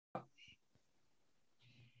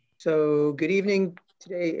So good evening.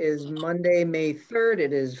 Today is Monday, May 3rd.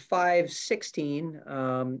 It is 5:16,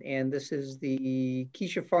 and this is the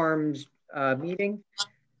Kycia Farms meeting.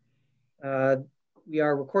 We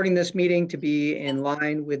are recording this meeting to be in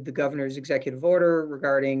line with the governor's executive order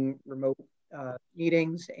regarding remote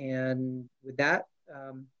meetings. And with that,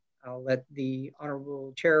 I'll let the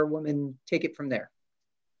honorable chairwoman take it from there.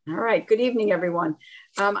 All right. Good evening, everyone.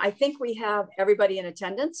 I think we have everybody in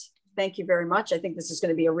attendance. Thank you very much. I think this is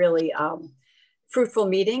going to be a really fruitful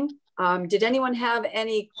meeting. Did anyone have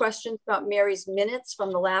any questions about Mary's minutes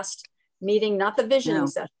from the last meeting? Not the visioning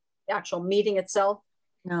session, the actual meeting itself?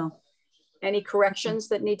 No. Any corrections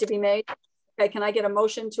that need to be made? Okay, can I get a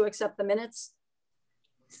motion to accept the minutes?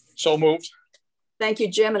 So moved. Thank you,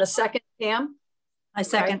 Jim. And a second, Pam? I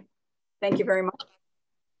second. Okay. Thank you very much.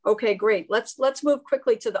 Okay, great. Let's move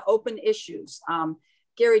quickly to the open issues.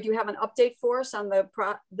 Gary, do you have an update for us on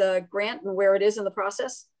the grant and where it is in the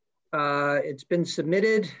process? It's been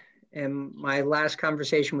submitted, and my last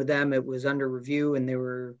conversation with them, it was under review, and they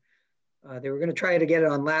were going to try to get it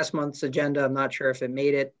on last month's agenda. I'm not sure if it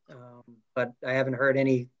made it, but I haven't heard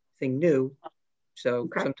anything new. So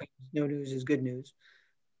sometimes no news is good news.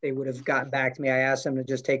 They would have gotten back to me. I asked them to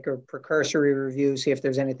just take a precursory review, see if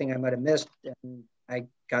there's anything I might have missed, and I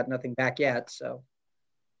got nothing back yet. So.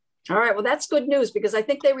 All right, well, that's good news because I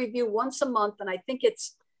think they review once a month, and I think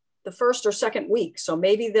it's the first or second week. So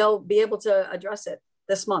maybe they'll be able to address it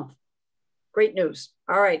this month. Great news.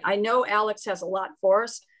 All right, I know Alex has a lot for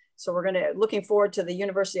us. So we're looking forward to the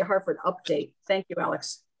University of Hartford update. Thank you,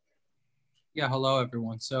 Alex. Yeah, hello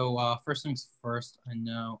everyone. So first things first, I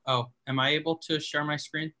know, am I able to share my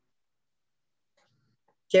screen?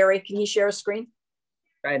 Gary, can you share a screen?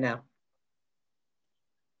 Right now.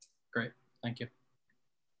 Great, thank you.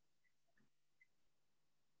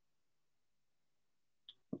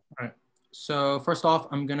 All right, so first off,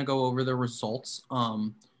 I'm gonna go over the results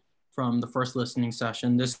from the first listening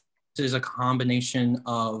session. This is a combination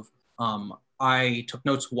of, I took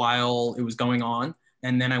notes while it was going on,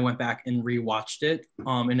 and then I went back and rewatched it.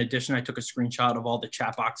 In addition, I took a screenshot of all the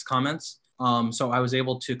chat box comments. So I was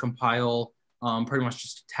able to compile pretty much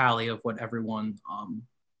just a tally of what everyone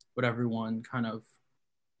kind of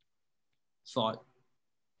thought.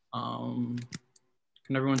 Can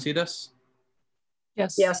everyone see this?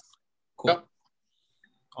 Yes. Yes. Cool. Yep.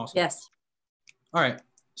 Awesome. Yes. All right.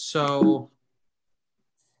 So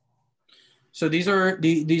these are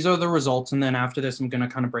the results, and then after this, I'm going to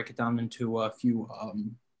kind of break it down into a few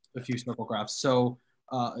circle graphs. So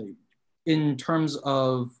in terms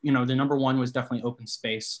of, the number one was definitely open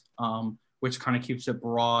space, which kind of keeps it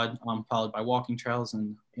broad, followed by walking trails,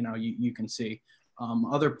 and you can see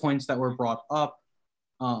other points that were brought up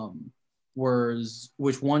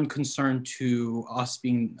which one concern to us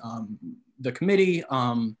being the committee,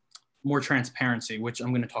 more transparency, which I'm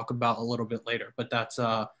going to talk about a little bit later, but that's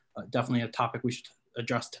definitely a topic we should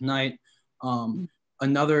address tonight.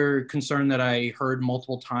 Another concern that I heard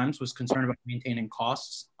multiple times was concern about maintaining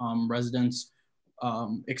costs. Residents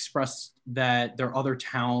expressed that there are other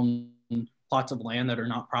town plots of land that are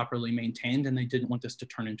not properly maintained, and they didn't want this to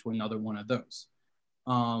turn into another one of those.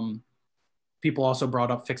 People also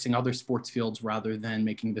brought up fixing other sports fields rather than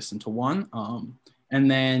making this into one. And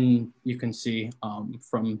then you can see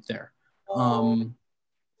from there.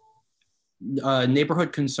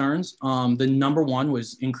 Neighborhood concerns. The number one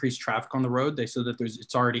was increased traffic on the road. They said that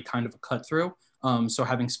it's already kind of a cut through. So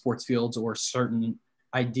having sports fields or certain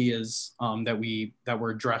ideas that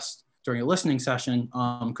were addressed during a listening session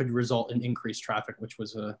could result in increased traffic, which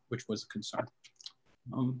was a concern.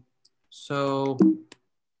 So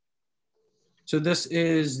this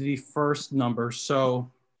is the first number. So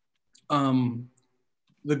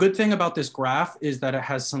the good thing about this graph is that it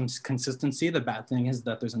has some consistency. The bad thing is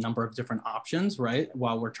that there's a number of different options, right?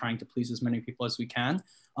 While we're trying to please as many people as we can.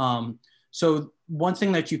 So one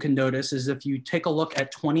thing that you can notice is if you take a look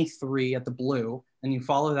at 23 at the blue and you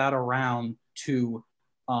follow that around to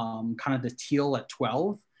kind of the teal at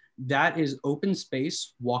 12, that is open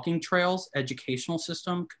space, walking trails, educational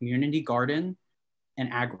system, community garden,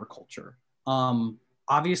 and agriculture.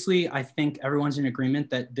 Obviously, I think everyone's in agreement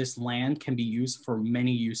that this land can be used for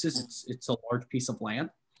many uses. It's a large piece of land.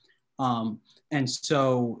 And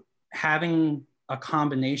so having a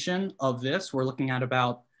combination of this, we're looking at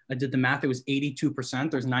about, I did the math, it was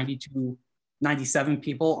 82%. There's 97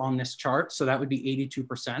 people on this chart. So that would be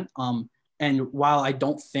 82%. And while I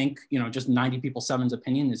don't think, just 90 people, 7's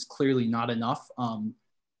opinion is clearly not enough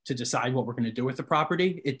to decide what we're going to do with the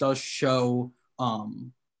property, it does show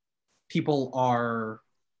people are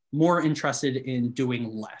more interested in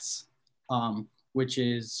doing less, which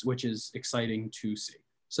is exciting to see.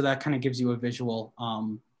 So that kind of gives you a visual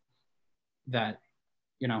that,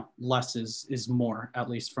 you know, less is more, at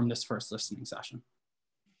least from this first listening session.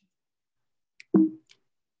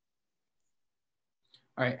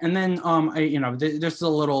 All right, and then this is a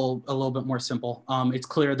little bit more simple. It's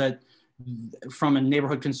clear that from a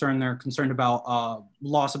neighborhood concern, they're concerned about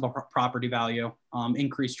loss of property value,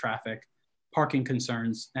 increased traffic, parking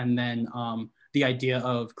concerns, and then the idea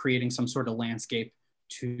of creating some sort of landscape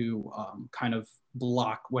to kind of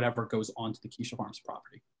block whatever goes onto the Kycia Farms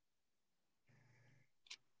property.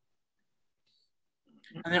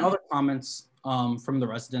 And then other comments from the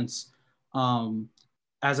residents,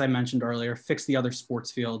 as I mentioned earlier, fix the other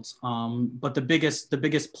sports fields. But the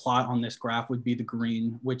biggest plot on this graph would be the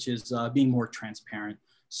green, which is being more transparent.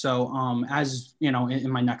 So as you know,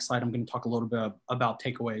 in my next slide, I'm going to talk a little bit about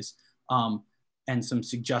takeaways and some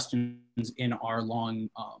suggestions in our long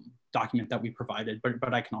document that we provided,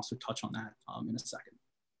 but I can also touch on that in a second.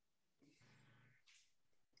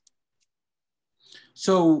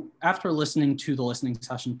 So after listening to the listening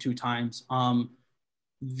session 2 times,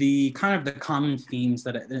 the common themes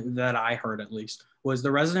that I heard, at least, was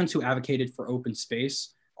the residents who advocated for open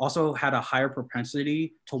space also had a higher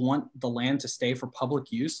propensity to want the land to stay for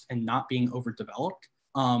public use and not being overdeveloped.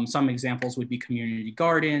 Some examples would be community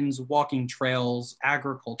gardens, walking trails,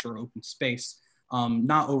 agriculture, open space,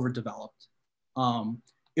 not overdeveloped.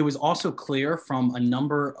 It was also clear from a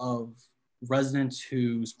number of residents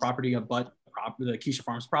whose property abut the Kycia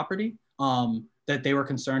Farms property that they were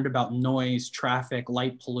concerned about noise, traffic,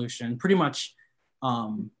 light pollution, pretty much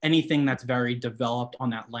anything that's very developed on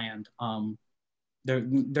that land.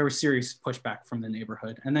 There was serious pushback from the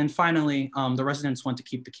neighborhood. And then finally, the residents want to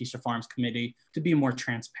keep the Kycia Farms committee to be more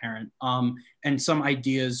transparent. And some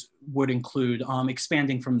ideas would include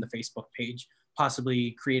expanding from the Facebook page,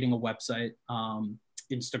 possibly creating a website,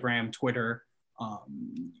 Instagram, Twitter,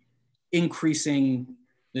 increasing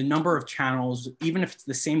the number of channels, even if it's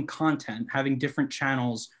the same content, having different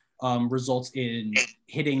channels results in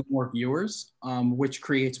hitting more viewers, which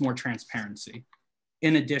creates more transparency.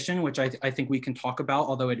 In addition, which I think we can talk about,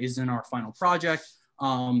 although it is in our final project,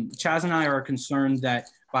 Chaz and I are concerned that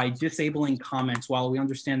by disabling comments, while we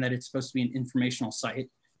understand that it's supposed to be an informational site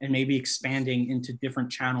and maybe expanding into different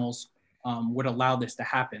channels would allow this to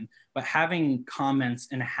happen, but having comments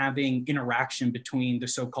and having interaction between the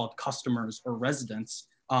so-called customers or residents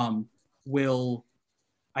will,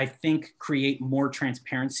 I think, create more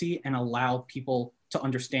transparency and allow people to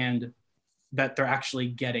understand that they're actually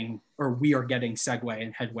getting, or we are getting segue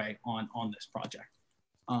and headway on this project.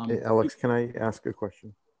 Hey, Alex, can I ask a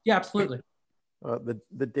question? Yeah, absolutely.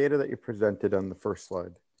 The data that you presented on the first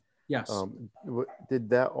slide. Yes. Did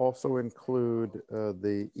that also include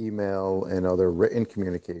the email and other written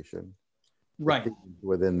communication? Right.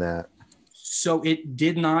 Within that. So it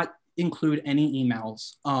did not include any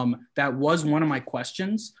emails. That was one of my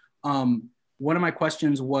questions. One of my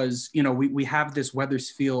questions was, you know, we have this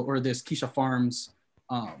Weathersfield or this Kycia Farms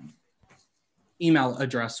email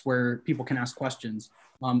address where people can ask questions.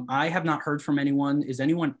 I have not heard from anyone. Is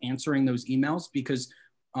anyone answering those emails? Because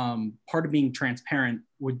part of being transparent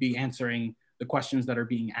would be answering the questions that are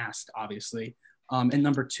being asked, obviously. And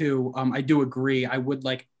number 2, I do agree. I would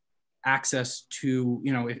like access to,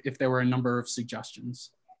 you know, if there were a number of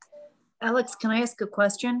suggestions. Alex, can I ask a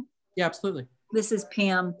question? Yeah, absolutely. This is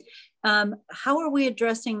Pam. How are we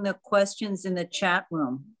addressing the questions in the chat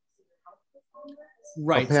room?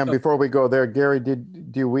 Right. Pam, before we go there, Gary,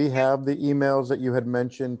 do we have the emails that you had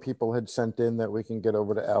mentioned people had sent in that we can get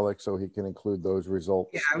over to Alex so he can include those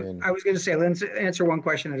results? Yeah, I was going to say, let's answer one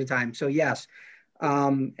question at a time. So yes,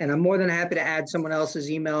 and I'm more than happy to add someone else's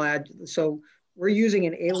email. So we're using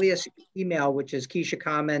an alias email, which is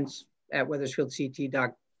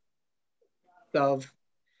kyciacomments@weathersfieldct.gov.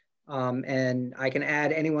 And I can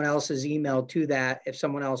add anyone else's email to that if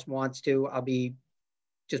someone else wants to. I'll be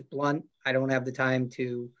just blunt. I don't have the time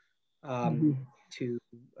to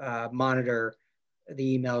monitor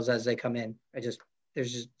the emails as they come in. It's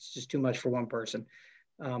just too much for one person.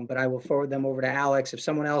 But I will forward them over to Alex. If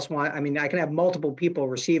someone else wants, I mean, I can have multiple people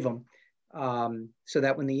receive them so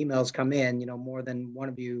that when the emails come in, you know, more than one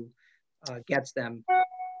of you gets them.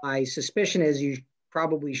 My suspicion is you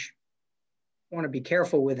probably want to be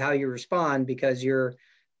careful with how you respond, because you're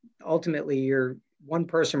one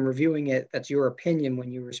person reviewing it. That's your opinion when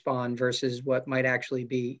you respond versus what might actually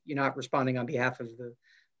be, you're not responding on behalf of the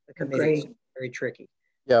committee. It's very tricky.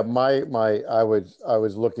 Yeah, I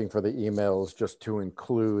was looking for the emails just to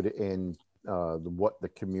include in what the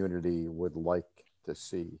community would like to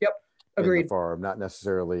see. Yep, agreed. In the farm, not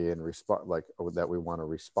necessarily in response like that we want to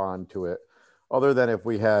respond to it. other than if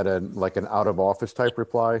we had like an out of office type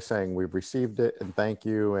reply saying we've received it and thank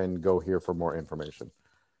you and go here for more information.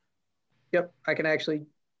 Yep, I can actually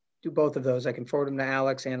do both of those. I can forward them to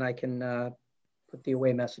Alex and I can put the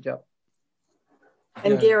away message up.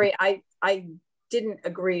 And Gary, I didn't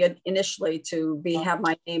agree initially to have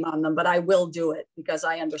my name on them, but I will do it because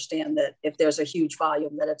I understand that if there's a huge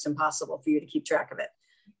volume that it's impossible for you to keep track of it.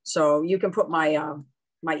 So you can put my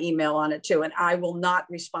my email on it too. And I will not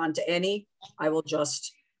respond to any. I will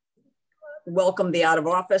just welcome the out of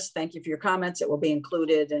office. Thank you for your comments. It will be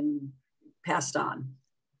included and passed on.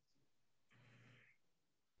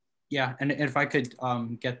 Yeah, and if I could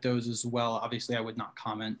get those as well, obviously I would not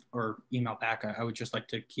comment or email back. I would just like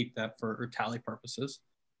to keep that for tally purposes.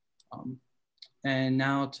 And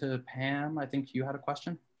now to Pam, I think you had a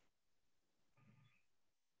question.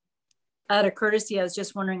 Out of courtesy, I was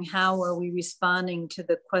just wondering, how are we responding to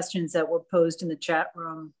the questions that were posed in the chat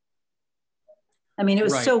room? I mean, it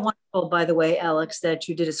was so wonderful, by the way, Alex, that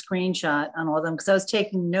you did a screenshot on all of them because I was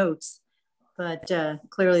taking notes, but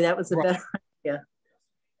clearly that was a better idea.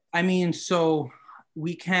 I mean, so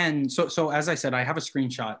we can, so as I said, I have a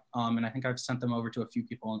screenshot and I think I've sent them over to a few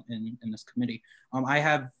people in this committee. I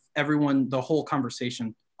have everyone, the whole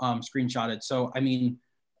conversation screenshotted. So, I mean,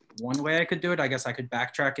 one way I could do it, I guess I could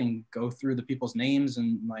backtrack and go through the people's names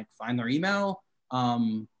and like find their email.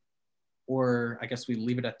 Or I guess we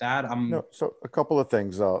leave it at that. No, so a couple of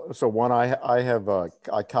things. So one,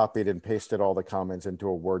 I copied and pasted all the comments into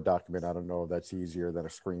a Word document. I don't know if that's easier than a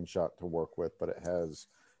screenshot to work with, but it has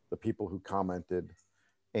the people who commented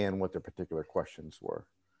and what their particular questions were.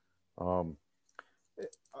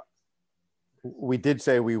 We did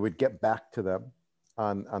say we would get back to them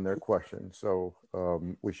on their questions. So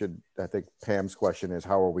we should, I think Pam's question is,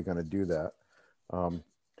 how are we going to do that?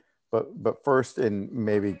 But first, in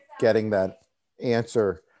maybe getting that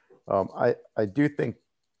answer, I do think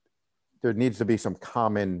there needs to be some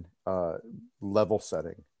common level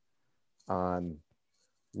setting on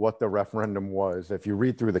what the referendum was. If you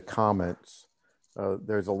read through the comments,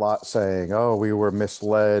 there's a lot saying, oh, we were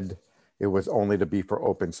misled. It was only to be for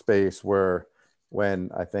open space, where when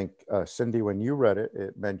I think, Cindy, when you read it,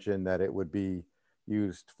 it mentioned that it would be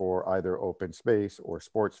used for either open space or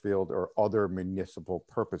sports field or other municipal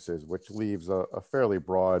purposes, which leaves a fairly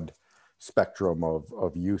broad spectrum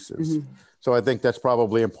of uses. Mm-hmm. So I think that's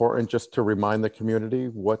probably important just to remind the community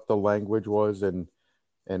what the language was, and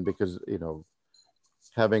because, you know,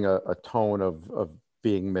 having a tone of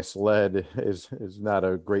being misled is not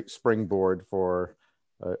a great springboard for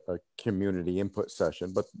a community input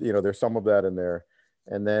session, but, you know, there's some of that in there.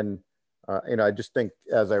 And then, you know, I just think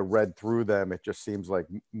as I read through them, it just seems like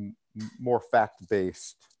more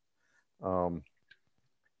fact-based. You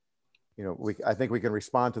know, I think we can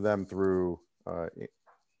respond to them through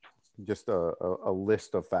just a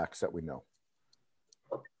list of facts that we know.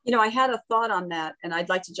 You know, I had a thought on that, and I'd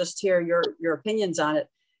like to just hear your opinions on it.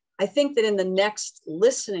 I think that in the next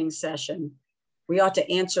listening session, we ought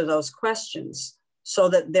to answer those questions so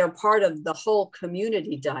that they're part of the whole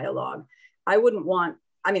community dialogue. I wouldn't want,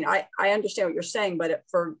 I mean, I understand what you're saying, but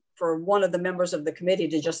for one of the members of the committee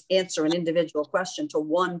to just answer an individual question to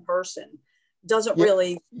one person doesn't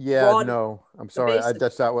really. Yeah, no, I'm sorry.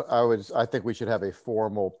 That's not what I was. I think we should have a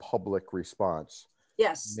formal public response.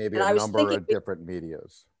 Yes. Maybe a number of different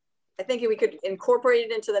medias. I think we could incorporate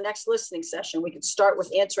it into the next listening session. We could start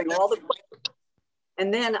with answering all the questions.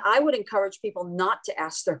 And then I would encourage people not to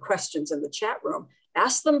ask their questions in the chat room.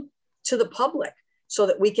 Ask them to the public so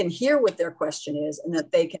that we can hear what their question is and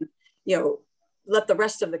that they can, you know, let the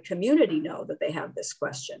rest of the community know that they have this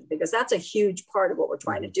question, because that's a huge part of what we're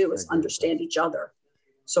trying to do is understand each other.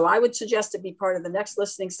 So I would suggest it be part of the next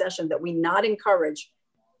listening session that we not encourage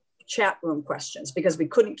chat room questions, because we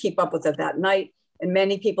couldn't keep up with it that night. And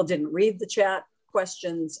many people didn't read the chat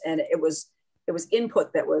questions, and it was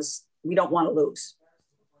input that we don't want to lose.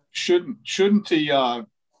 Shouldn't the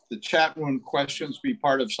chat room questions be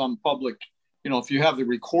part of some public, you know, if you have the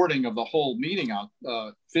recording of the whole meeting out,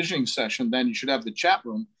 visioning session, then you should have the chat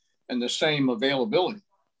room and the same availability.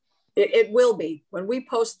 It will be. When we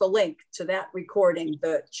post the link to that recording,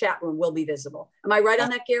 the chat room will be visible. Am I right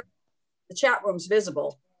on that, Gary? The chat room's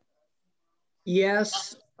visible.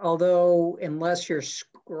 Yes, although unless you're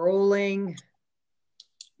scrolling,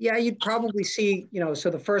 yeah, you'd probably see, you know,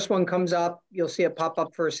 so the first one comes up, you'll see it pop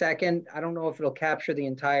up for a second. I don't know if it'll capture the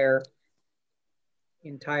entire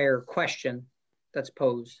question that's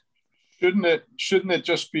posed. Shouldn't it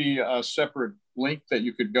just be a separate link that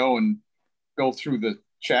you could go through the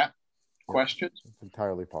chat questions? It's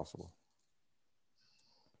entirely possible.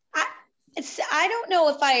 I don't know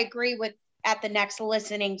if I agree with at the next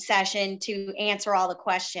listening session to answer all the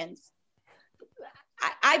questions.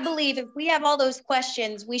 I believe if we have all those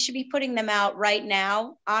questions, we should be putting them out right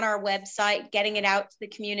now on our website, getting it out to the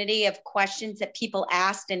community of questions that people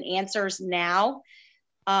asked and answers now.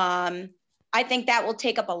 I think that will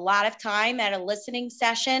take up a lot of time at a listening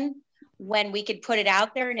session when we could put it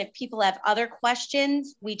out there. And if people have other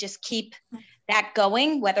questions, we just keep that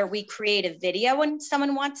going, whether we create a video when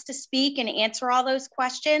someone wants to speak and answer all those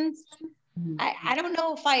questions. I don't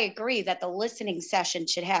know if I agree that the listening session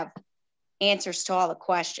should have answers to all the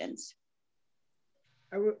questions.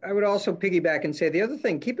 I would also piggyback and say the other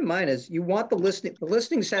thing, keep in mind is you want the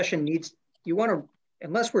listening session needs, you want to,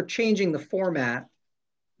 unless we're changing the format,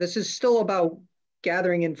 this is still about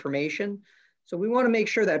gathering information. So we want to make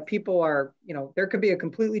sure that people are, you know, there could be a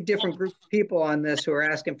completely different group of people on this who are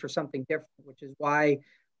asking for something different, which is why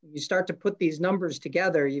when you start to put these numbers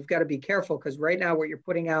together, you've got to be careful, because right now what you're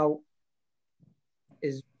putting out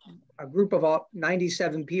is a group of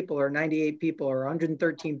 97 people or 98 people or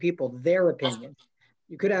 113 people, their opinion.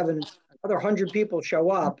 You could have another 100 people show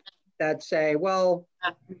up that say, well,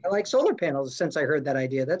 I like solar panels since I heard that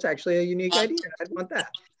idea. That's actually a unique idea. I'd want that.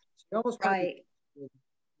 So you almost right.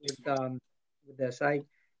 With this. I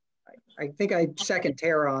think I second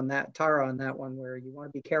Tara on that one, where you want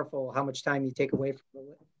to be careful how much time you take away from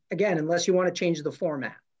it. Again, unless you want to change the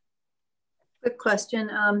format. Quick question.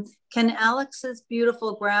 Can Alex's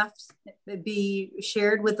beautiful graphs be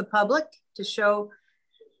shared with the public to show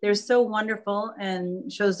they're so wonderful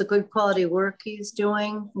and shows the good quality work he's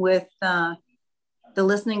doing with the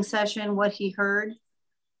listening session, what he heard?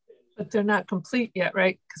 But they're not complete yet,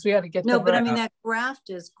 right? Because we had to get no, but right. I mean, that graph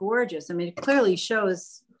is gorgeous. I mean, it clearly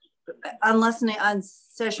shows on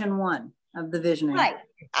session 1 of the visioning. Right.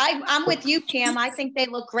 I'm with you, Pam. I think they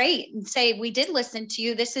look great, and say, we did listen to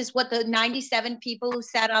you. This is what the 97 people who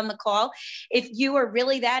sat on the call. If you are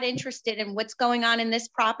really that interested in what's going on in this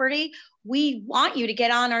property, we want you to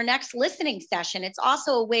get on our next listening session. It's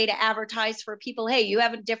also a way to advertise for people. Hey, you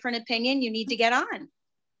have a different opinion. You need to get on.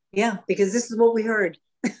 Yeah, because this is what we heard.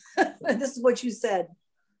 This is what you said.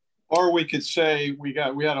 Or we could say we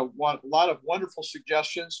had a lot of wonderful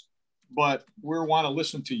suggestions, but we want to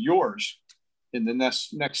listen to yours in the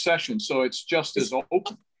next session. So it's just as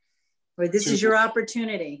open. Or this is your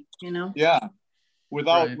opportunity, you know? Yeah,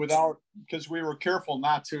 without, because we were careful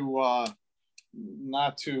not to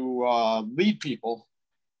lead people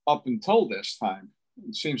up until this time.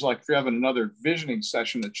 It seems like if you're having another visioning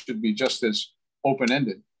session, it should be just as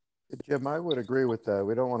open-ended. Jim, I would agree with that.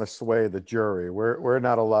 We don't want to sway the jury. We're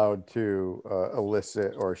not allowed to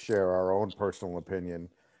elicit or share our own personal opinion.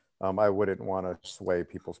 I wouldn't want to sway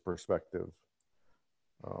people's perspective.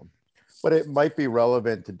 But it might be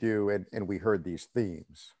relevant to do, and we heard these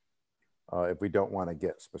themes, if we don't want to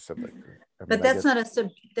get specific. I mean, but that's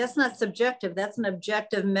not subjective. That's an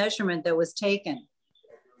objective measurement that was taken.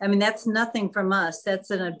 I mean, that's nothing from us.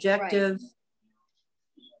 That's an objective, right.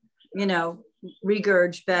 You know,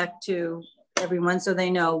 regurge back to everyone so they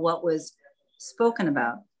know what was spoken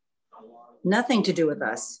about. Nothing to do with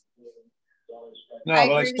us. No,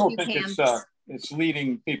 but I still think it's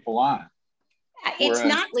leading people on. It's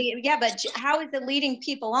not leading, yeah, but how is it leading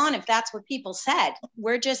people on if that's what people said?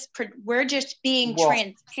 We're just being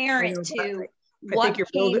transparent to what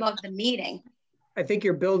came of the meeting. I think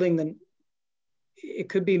you're building it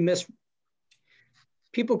could be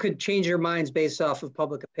people could change their minds based off of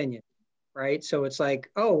public opinion, right? So it's like,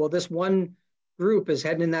 oh, well, this one group is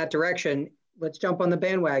heading in that direction. Let's jump on the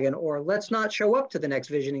bandwagon, or let's not show up to the next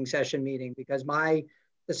visioning session meeting because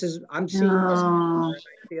I'm seeing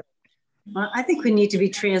this. I think we need to be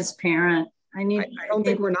transparent. I don't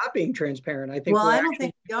think we're not being transparent. I think. Well, I don't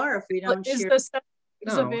think we are if we don't share. Is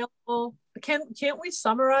available? Can't we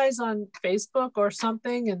summarize on Facebook or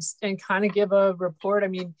something and kind of give a report? I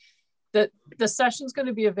mean, the session's going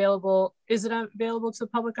to be available. Is it available to the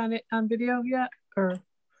public on video yet? Or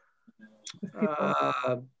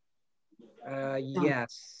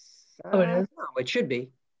yes. Oh, it is? No, it should be.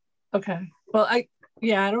 Okay. Well, I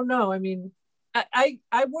don't know. I mean, I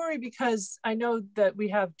worry because I know that we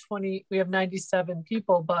have 97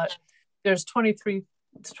 people, but there's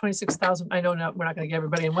 26,000. I know we're not going to get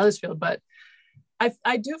everybody in Wethersfield, but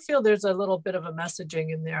I do feel there's a little bit of a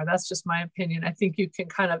messaging in there. That's just my opinion. I think you can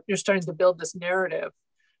you're starting to build this narrative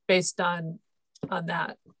based on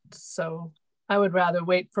that. So I would rather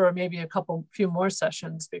wait for maybe a few more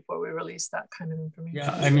sessions before we release that kind of information.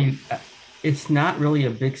 Yeah, I mean, it's not really a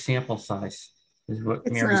big sample size, is what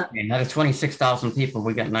Mary's saying. Out of 26,000 people,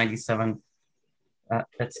 we got 97.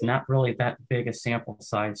 That's not really that big a sample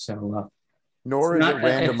size. So Nor is it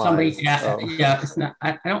randomized. Yeah, it's not.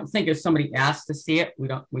 I don't think if somebody asks to see it,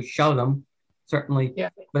 we show them, certainly. Yeah.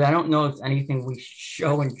 But I don't know if anything we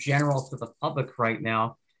show in general to the public right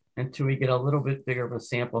now until we get a little bit bigger of a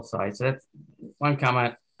sample size. So that's one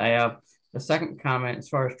comment I have. The second comment, as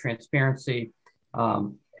far as transparency,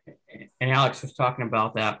 and Alex was talking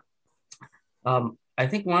about that. I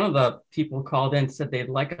think one of the people called in said they'd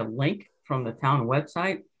like a link from the town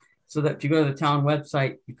website, so that if you go to the town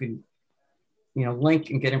website, you can, link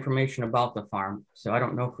and get information about the farm. So I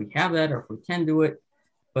don't know if we have that or if we can do it,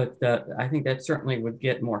 but I think that certainly would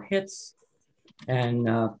get more hits, and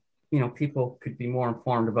people could be more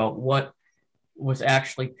informed about what was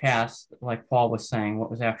actually passed, like Paul was saying, what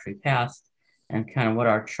was actually passed, and kind of what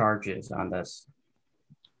our charge is on this.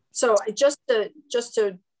 So just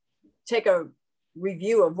to take a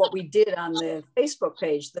review of what we did on the Facebook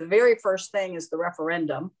page, the very first thing is the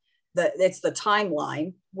referendum. It's the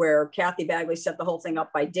timeline where Kathy Bagley set the whole thing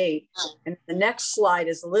up by date. And the next slide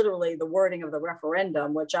is literally the wording of the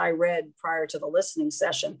referendum, which I read prior to the listening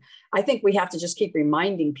session. I think we have to just keep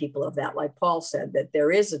reminding people of that, like Paul said, that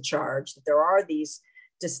there is a charge, that there are these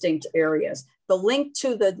distinct areas. The link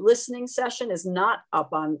to the listening session is not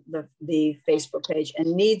up on the Facebook page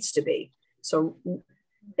and needs to be. So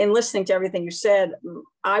in listening to everything you said,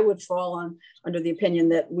 I would fall under the opinion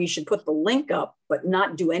that we should put the link up, but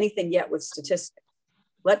not do anything yet with statistics.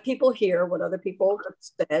 Let people hear what other people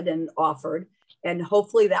said and offered, and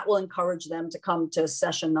hopefully that will encourage them to come to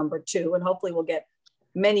session number 2, and hopefully we'll get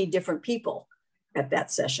many different people at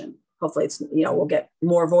that session. Hopefully it's, we'll get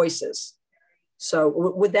more voices. So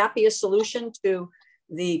would that be a solution to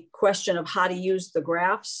the question of how to use the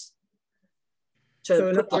graphs? So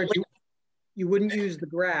in other words, you wouldn't use the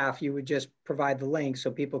graph, you would just provide the link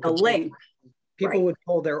so people could people would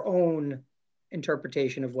pull their own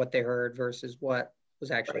interpretation of what they heard versus what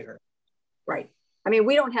was actually heard. Right. I mean,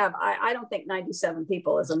 we don't have, I don't think 97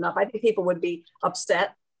 people is enough. I think people would be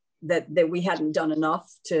upset that we hadn't done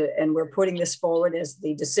enough and we're putting this forward as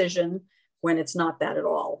the decision when it's not that at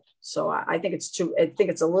all. So I think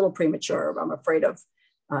it's a little premature. I'm afraid of,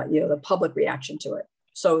 the public reaction to it.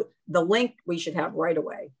 So the link we should have right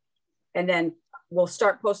away. And then we'll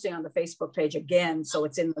start posting on the Facebook page again, so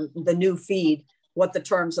it's in the new feed, what the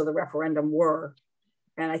terms of the referendum were.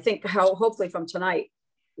 And I think hopefully from tonight,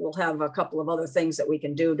 we'll have a couple of other things that we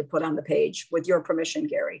can do to put on the page with your permission,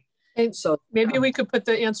 Gary. And so maybe we could put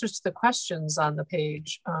the answers to the questions on the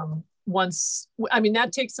page once. I mean,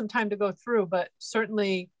 that takes some time to go through, but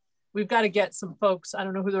certainly we've got to get some folks, I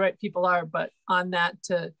don't know who the right people are, but on that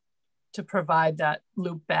to provide that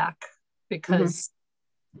loop back, because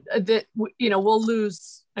that, we'll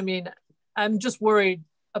lose. I mean, I'm just worried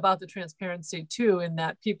about the transparency too, in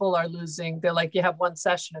that people are losing. They're like, you have one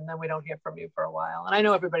session and then we don't hear from you for a while. And I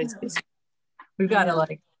know everybody's busy. We've got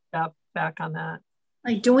to step back on that.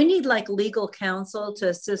 Like, do we need legal counsel to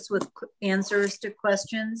assist with answers to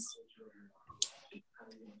questions?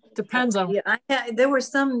 Depends on. Yeah, there were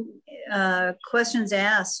some questions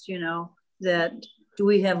asked, that do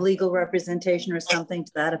we have legal representation or something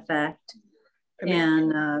to that effect? I mean,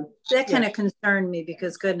 and that kind of concerned me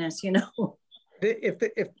because goodness,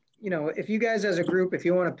 if you guys as a group, if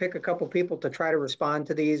you want to pick a couple people to try to respond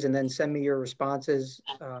to these and then send me your responses,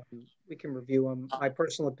 we can review them. My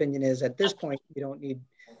personal opinion is at this point, you don't need,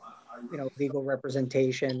 legal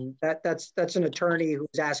representation. That's an attorney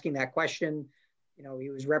who's asking that question. He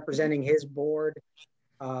was representing his board.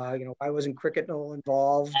 Why wasn't Cricket Knoll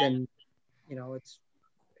involved? And, it's,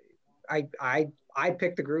 I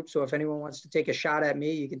picked the group, so if anyone wants to take a shot at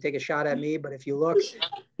me, you can take a shot at me. But if you look,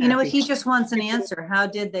 he just wants an answer. How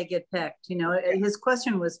did they get picked? His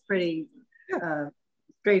question was pretty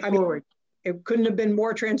straightforward. It couldn't have been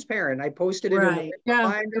more transparent. I posted it in the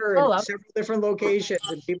binder in several different locations,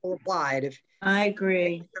 and people applied. I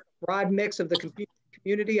agree. Broad mix of the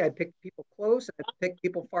community. I picked people close, and I picked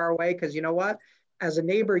people far away because you know what? As a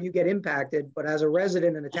neighbor, you get impacted, but as a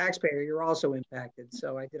resident and a taxpayer, you're also impacted.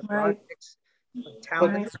 So I did a broad mix of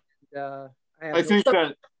talent. I think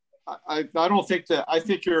that I don't think that I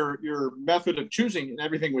think your method of choosing and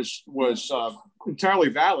everything was entirely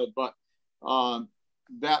valid, but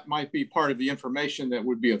that might be part of the information that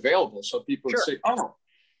would be available. So people would say, "Oh,"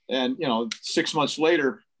 and 6 months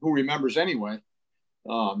later, who remembers anyway?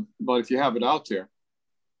 But if you have it out there,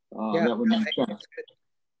 that would make sense.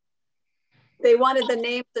 They wanted the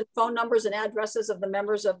names and phone numbers and addresses of the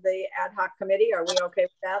members of the ad hoc committee. Are we okay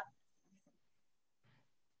with that?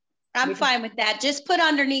 I'm fine with that. Just put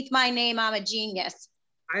underneath my name, I'm a genius.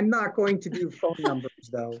 I'm not going to do phone numbers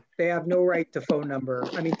though. They have no right to phone number.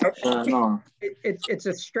 I mean, No. it's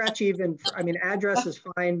a stretch even. I mean, address is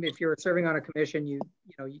fine if you're serving on a commission. You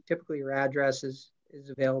typically your address is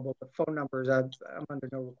available, but phone numbers I'm under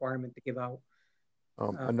no requirement to give out.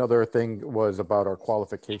 Another thing was about our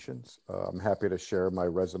qualifications. I'm happy to share my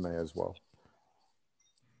resume as well.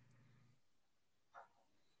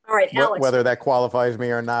 All right, Alex. Whether that qualifies me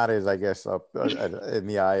or not is, I guess, up in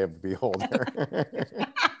the eye of the beholder.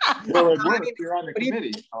 Well, it worked. You're on the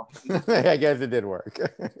committee. I guess it did work.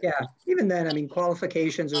 Yeah, even then, I mean,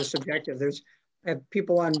 qualifications are subjective. I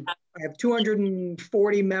have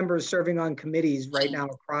 240 members serving on committees right now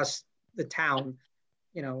across the town.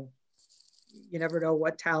 You know, you never know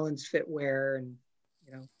what talents fit where, and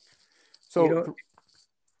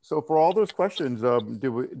So for all those questions,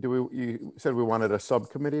 you said we wanted a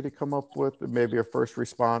subcommittee to come up with maybe a first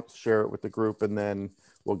response, share it with the group, and then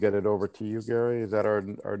we'll get it over to you, Gary. Is that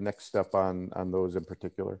our next step on those in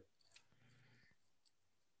particular?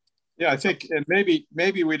 Yeah, I think, and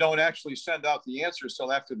maybe we don't actually send out the answers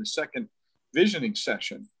till after the second visioning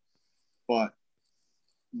session, but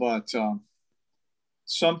at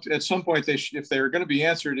some point if they're going to be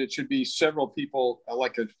answered, it should be several people,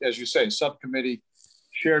 as you say, subcommittee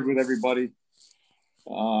shared with everybody,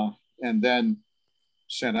 and then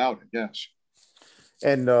sent out, I guess.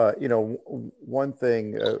 And one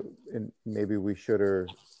thing, and maybe we should or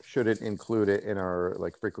shouldn't include it in our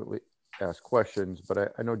frequently asked questions,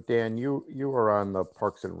 but I know, Dan, you were on the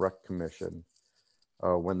Parks and Rec Commission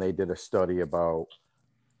when they did a study about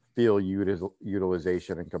field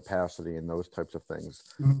utilization and capacity and those types of things.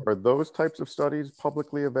 Mm-hmm. Are those types of studies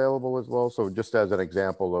publicly available as well? So just as an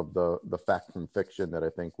example of the fact from fiction that I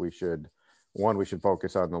think we should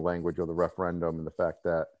focus on the language of the referendum and the fact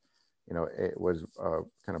that, it was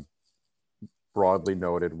kind of broadly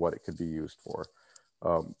noted what it could be used for.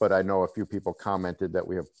 But I know a few people commented that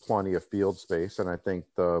we have plenty of field space, and I think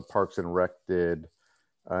the Parks and Rec did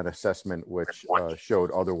an assessment which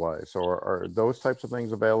showed otherwise. So are those types of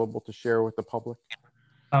things available to share with the public?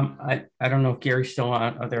 I don't know if Gary's still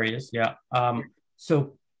on. Oh, there he is. Yeah.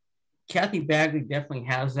 So Kathy Bagley definitely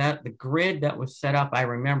has that. The grid that was set up, I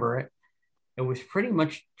remember it. It was pretty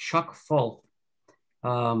much chock full.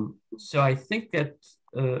 So I think that's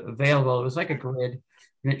available. It was like a grid,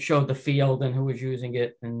 and it showed the field and who was using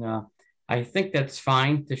it. And I think that's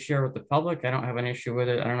fine to share with the public. I don't have an issue with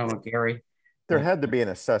it. I don't know about Gary. There had to be an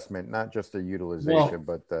assessment, not just a utilization,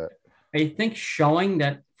 but I think showing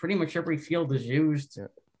that pretty much every field is used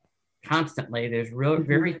constantly. There's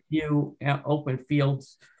very few open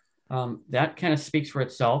fields. That kind of speaks for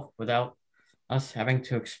itself without us having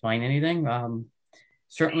to explain anything.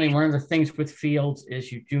 Certainly one of the things with fields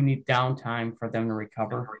is you do need downtime for them to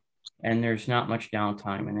recover, and there's not much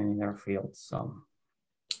downtime in any of their fields. So,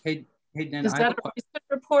 hey, Dan, is that a recent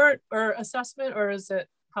report or assessment, or is it,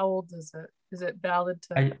 how old is it? Is it valid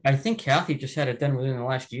to? I think Kathy just had it done within the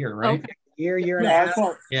last year, right? Okay. Year and a half.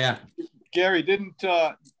 Yeah. Gary, didn't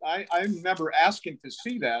I remember asking to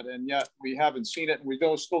see that, and yet we haven't seen it, and we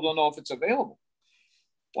still don't know if it's available.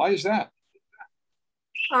 Why is that?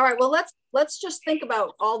 All right, well, let's just think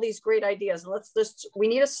about all these great ideas. We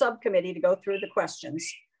need a subcommittee to go through the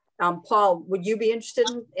questions. Paul, would you be interested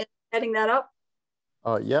in heading that up?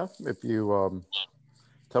 Yeah, if you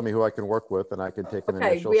tell me who I can work with, and I can take an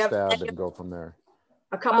initial stab and go from there.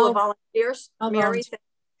 A couple of volunteers. Mary,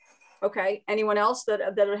 okay. Anyone else that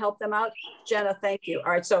would help them out? Jenna, thank you.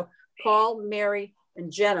 All right, so Paul, Mary, and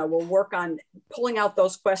Jenna will work on pulling out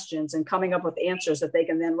those questions and coming up with answers that they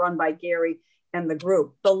can then run by Gary and the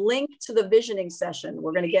group. The link to the visioning session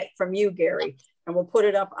we're going to get from you, Gary, and we'll put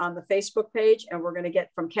it up on the Facebook page, and we're going to get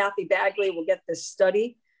from Kathy Bagley, we'll get this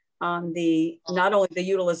study on not only the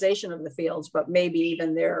utilization of the fields, but maybe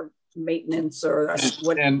even their maintenance or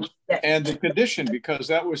what. And the condition, because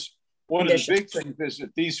that was one of the big things, is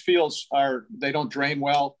that these fields they don't drain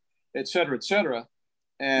well, et cetera, et cetera.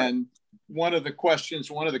 And one of the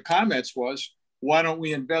comments was, why don't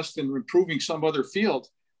we invest in improving some other field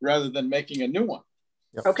rather than making a new one?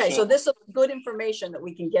 Yep. Okay, so this is good information that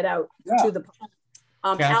we can get out to the public.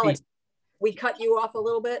 Alex, we cut you off a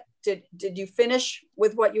little bit. Did you finish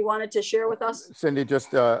with what you wanted to share with us? Cindy,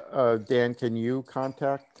 just Dan, can you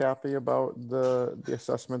contact Kathy about the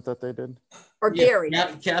assessment that they did? Or Gary?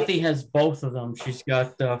 Kathy has both of them. She's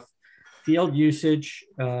got field usage.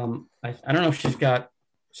 I don't know if she's got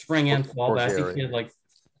spring and fall, but I think she had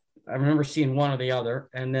I remember seeing one or the other.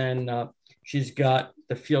 And then she's got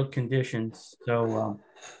the field conditions. So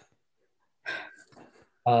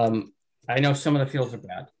I know some of the fields are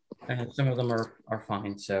bad, and some of them are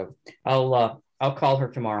fine. So I'll call her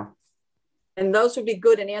tomorrow. And those would be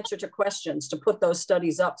good in answer to questions, to put those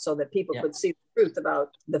studies up so that people could see the truth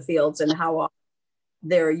about the fields and how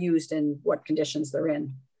they're used and what conditions they're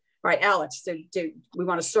in. All right, Alex, we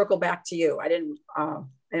want to circle back to you. I didn't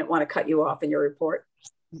want to cut you off in your report.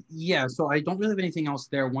 Yeah, so I don't really have anything else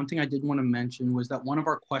there. One thing I did want to mention was that one of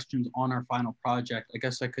our questions on our final project, I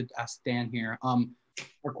guess I could ask Dan here.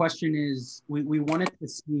 Our question is, we wanted to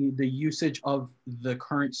see the usage of the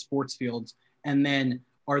current sports fields, and then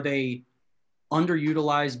are they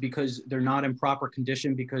underutilized because they're not in proper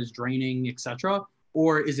condition because draining, etc.,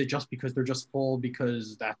 or is it just because they're just full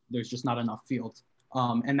because there's just not enough fields?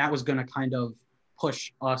 And that was going to kind of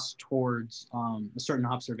push us towards a certain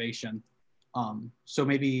observation. So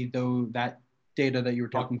maybe though that data that you were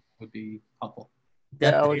talking about would be helpful.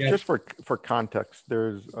 Yeah, Alex, just for context,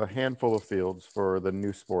 there's a handful of fields for the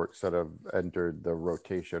new sports that have entered the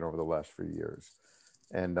rotation over the last few years.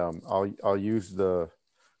 And I'll use the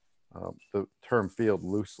term field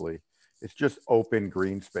loosely. It's just open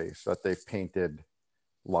green space that they've painted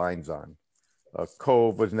lines on.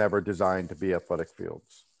 Cove was never designed to be athletic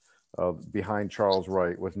fields. Behind Charles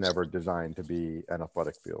Wright was never designed to be an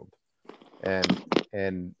athletic field.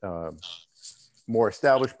 And more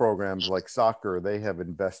established programs like soccer, they have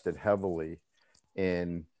invested heavily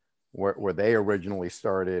in where they originally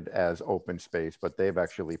started as open space, but they've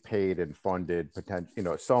actually paid and funded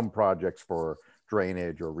some projects for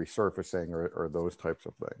drainage or resurfacing or those types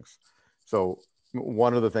of things. So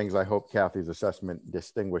one of the things I hope Kathy's assessment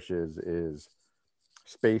distinguishes is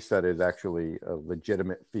space that is actually a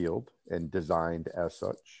legitimate field and designed as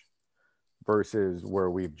such versus where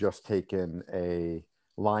we've just taken a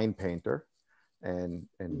line painter and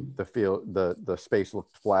the field, the space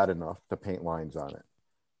looked flat enough to paint lines on it.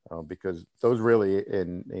 Because those really,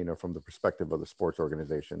 from the perspective of the sports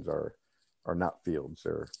organizations, are not fields;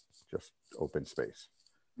 they're just open space.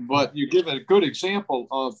 But you give a good example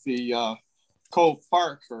of the Cove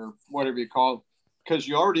Park or whatever you call it, because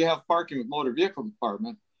you already have parking with motor vehicle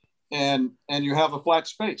department, and you have a flat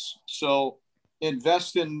space. So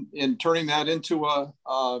invest in turning that into a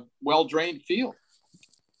well-drained field.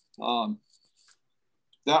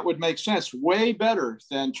 That would make sense. Way better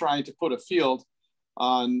than trying to put a field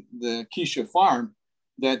on the Kycia farm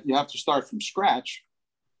that you have to start from scratch.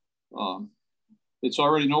 It's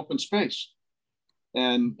already an open space,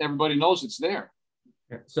 and everybody knows it's there.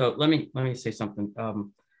 So let me say something.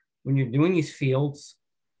 When you're doing these fields,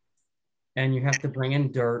 and you have to bring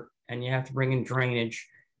in dirt and you have to bring in drainage,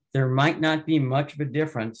 there might not be much of a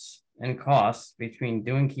difference in cost between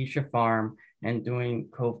doing Kycia Farm and doing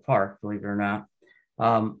Cove Park, believe it or not.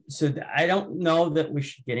 So I don't know that we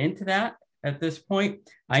should get into that at this point.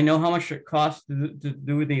 I know how much it costs to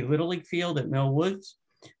do the Little League field at Mill Woods,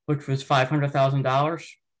 which was $500,000.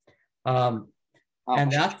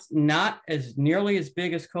 And that's not as nearly as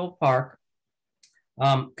big as Cove Park,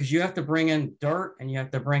 because you have to bring in dirt and you have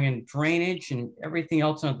to bring in drainage and everything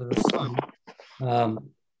else under the sun.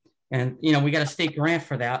 And we got a state grant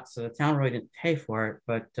for that, so the town really didn't pay for it,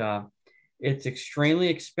 but it's extremely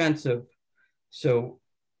expensive. So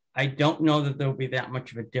I don't know that there'll be that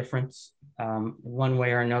much of a difference one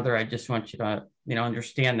way or another. I just want you to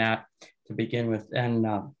understand that to begin with. And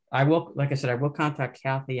I will, like I said, I will contact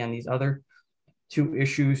Kathy on these other two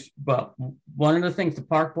issues. But one of the things the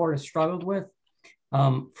park board has struggled with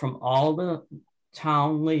from all the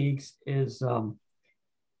town leagues is,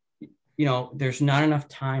 there's not enough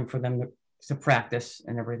time for them to practice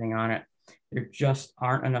and everything on it. There just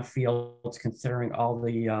aren't enough fields considering all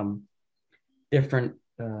the different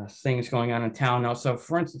things going on in town now. So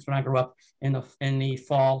for instance, when I grew up in the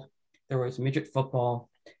fall, there was midget football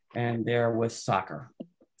and there was soccer.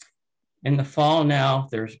 In the fall now,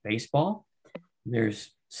 there's baseball,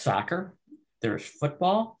 there's soccer, there's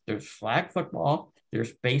football, there's flag football,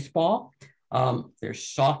 there's baseball, there's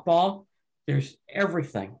softball, there's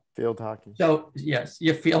everything. Field hockey. So yes,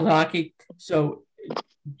 you field hockey. So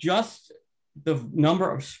just the number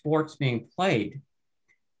of sports being played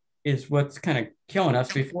is what's kind of killing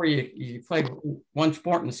us. Before you played one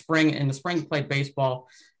sport in the spring. In the spring, you played baseball.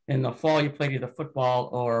 In the fall, you played either football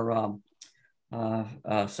or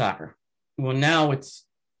soccer. Well, now it's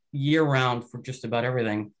year-round for just about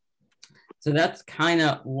everything. So that's kind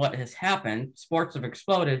of what has happened. Sports have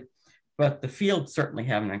exploded, but the fields certainly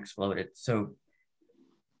haven't exploded. So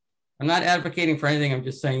I'm not advocating for anything. I'm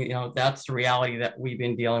just saying, that's the reality that we've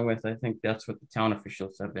been dealing with. I think that's what the town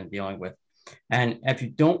officials have been dealing with. And if you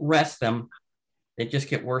don't rest them, they just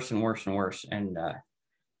get worse and worse and worse. And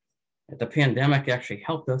the pandemic actually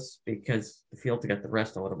helped us because the field got the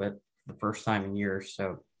rest a little bit for the first time in years.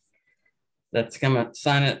 So that's going to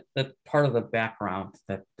sign it. That's part of the background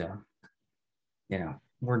that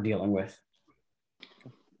we're dealing with.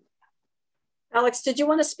 Alex, did you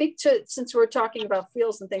want to speak to, since we're talking about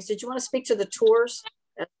fields and things, did you want to speak to the tours?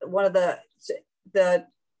 One of the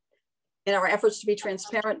in our efforts to be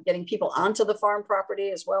transparent, getting people onto the farm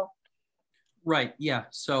property as well? Right, yeah.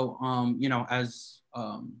 So, as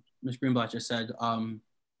Ms. Greenblatt just said,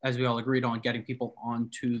 as we all agreed on, getting people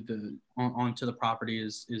onto the property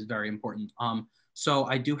is very important. So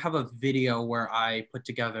I do have a video where I put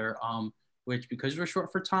together, which, because we're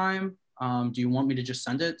short for time, do you want me to just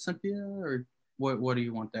send it, Cynthia, or what do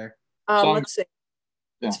you want there? Let's see.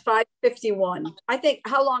 It's 5:51. I think,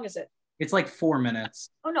 how long is it? It's like 4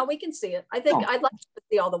 minutes. Oh no, we can see it. I think I'd like to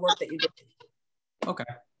see all the work that you did. Okay.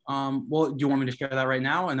 Well, do you want me to share that right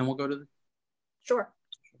now, and then we'll go to the... Sure.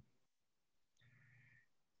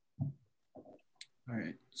 All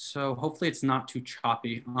right. So hopefully it's not too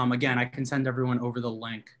choppy. Again, I can send everyone over the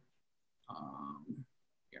link.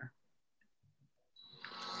 Here.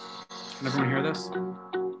 Can everyone hear this?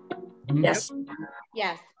 Yes.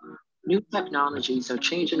 Yes. New technologies are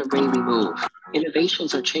changing the way we move.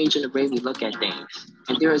 Innovations are changing the way we look at things.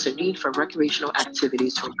 And there is a need for recreational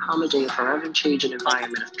activities to accommodate a forever changing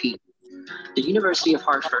environment of people. The University of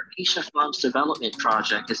Hartford Kycia Farms Development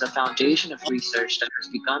Project is a foundation of research that has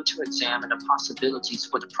begun to examine the possibilities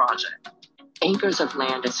for the project. Acres of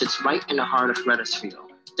land that sits right in the heart of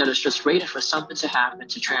Wethersfield, that is just waiting for something to happen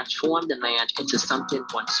to transform the land into something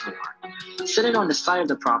once more. Sitting on the side of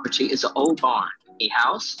the property is an old barn, a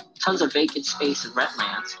house, tons of vacant space and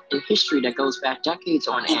wetlands, and history that goes back decades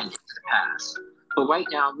on end into the past. But right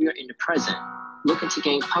now, we are in the present, looking to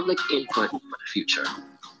gain public input for the future.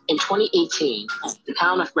 In 2018, the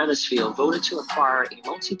town of Wethersfield voted to acquire a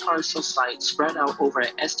multi-parcel site spread out over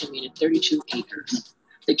an estimated 32 acres.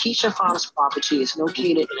 The Kycia Farms property is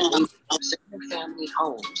located in a neighborhood of single-family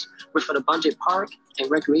homes with an abundant park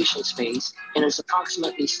and recreation space, and is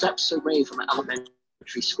approximately steps away from an elementary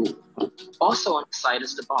school. Also on the site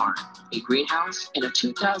is the barn, a greenhouse, and a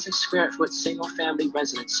 2,000 square foot single-family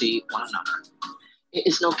residency on another. It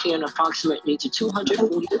is located approximately to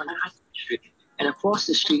 241 Highland Street, and across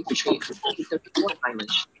the street between 34 Highland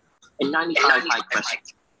Street and 95 High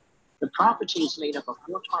Crescent. The property is made up of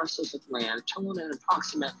 4 parcels of land totaling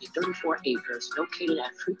approximately 34 acres located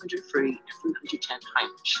at 303 and 310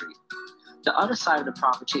 Highland Street. The other side of the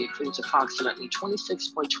property includes approximately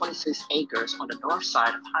 26.26 acres on the north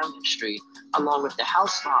side of Highland Street, along with the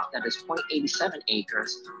house lot that is 0.87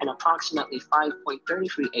 acres and approximately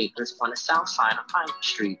 5.33 acres on the south side of Highland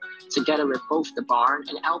Street, together with both the barn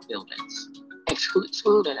and outbuildings.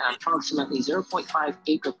 Excluding an approximately 0.5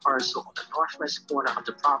 acre parcel on the northwest corner of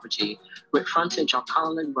the property with frontage on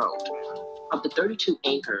Conlin Road. Of the 32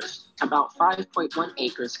 acres, about 5.1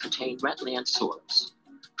 acres contain wetland soils.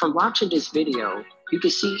 From watching this video, you can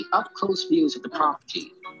see up-close views of the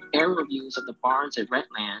property, aerial views of the barns and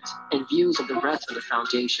wetlands, and views of the rest of the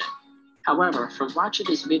foundation. However, from watching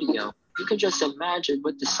this video, you can just imagine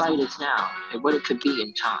what the site is now and what it could be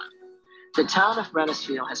in time. The town of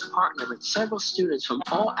Wethersfield has partnered with several students from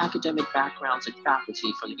all academic backgrounds and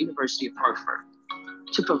faculty from the University of Hartford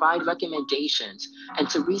to provide recommendations and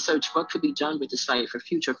to research what could be done with the site for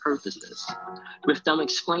future purposes, with them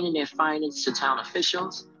explaining their findings to town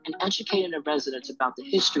officials and educating the residents about the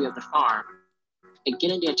history of the farm and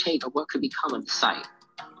getting their take on what could become of the site.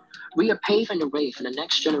 We are paving the way for the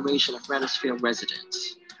next generation of Wethersfield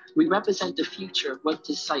residents. We represent the future of what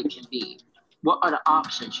this site can be. What are the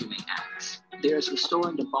options, you may ask? There is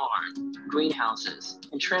restoring the barn, greenhouses,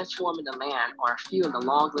 and transforming the land are a few of the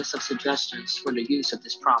long list of suggestions for the use of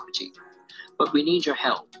this property. But we need your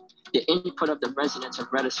help, the input of the residents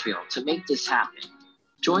of Wethersfield to make this happen.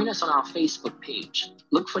 Join us on our Facebook page.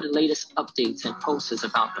 Look for the latest updates and posters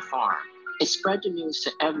about the farm, and spread the news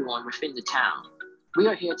to everyone within the town. We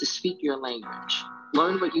are here to speak your language.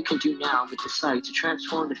 Learn what you can do now with the site to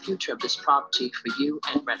transform the future of this property for you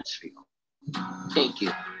and Wethersfield. Thank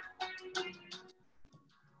you.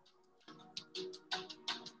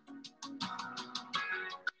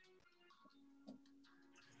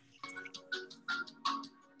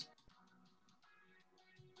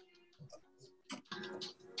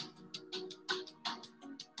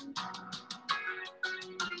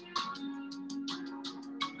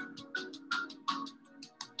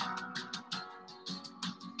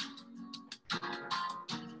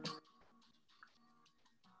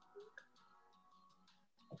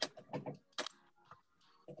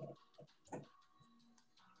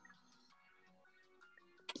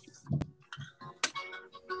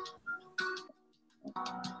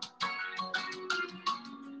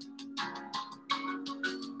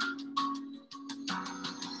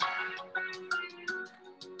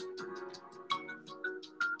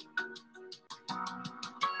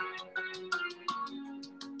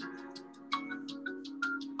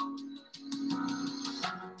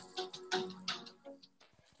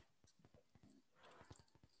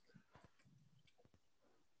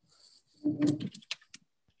 And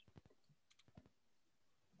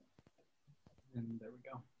there we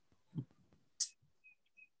go.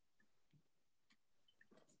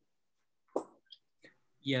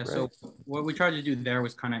 Yeah, so what we tried to do there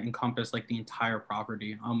was kind of encompass like the entire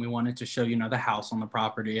property. We wanted to show, the house on the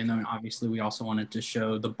property. And then obviously we also wanted to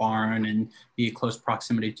show the barn and be in close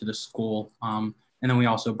proximity to the school. And then we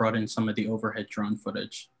also brought in some of the overhead drone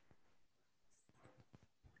footage.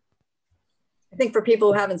 I think for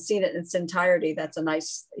people who haven't seen it in its entirety, that's a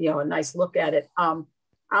nice, a nice look at it. I'm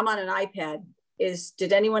on an iPad.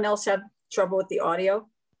 Did anyone else have trouble with the audio?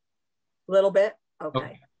 A little bit?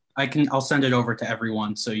 Okay. I'll send it over to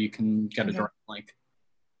everyone so you can get a direct link.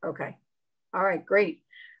 Okay. All right, great.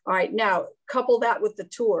 All right, now couple that with the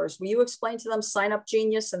tours. Will you explain to them Sign Up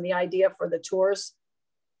Genius and the idea for the tours?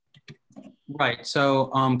 Right,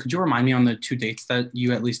 so could you remind me on the 2 dates that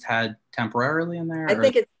you at least had temporarily in there? I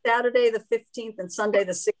think it's Saturday the 15th and Sunday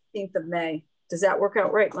the 16th of May. Does that work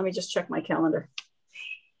out right? Let me just check my calendar.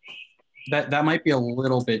 That might be a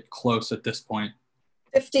little bit close at this point.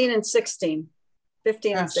 15 and 16.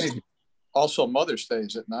 15 and 16. Maybe. Also Mother's Day,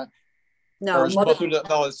 is it not? No,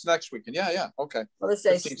 no, it's next weekend. Yeah, okay. Mother's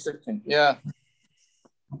Day. 15, 16. Yeah.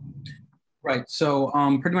 Right, so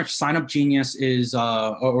pretty much Sign Up Genius is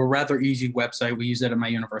a rather easy website. We use it at my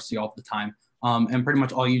university all the time. And pretty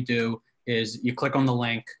much all you do is you click on the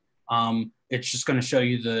link. It's just going to show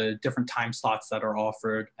you the different time slots that are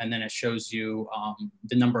offered. And then it shows you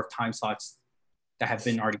the number of time slots that have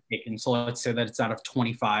been already taken. So let's say that it's out of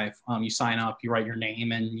 25. You sign up, you write your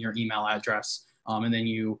name and your email address, and then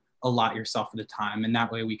you allot yourself the time. And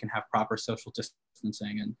that way we can have proper social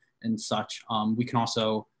distancing and such. We can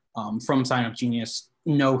also, from Sign Up Genius,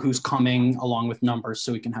 know who's coming along with numbers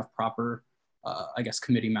so we can have proper,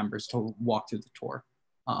 committee members to walk through the tour.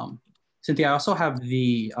 Cynthia, I also have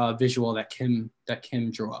the visual that Kim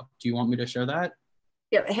drew up. Do you want me to share that?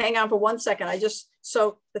 Yeah, hang on for 1 second.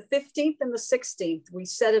 So the 15th and the 16th, we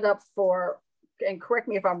set it up for, and correct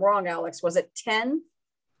me if I'm wrong, Alex, was it 10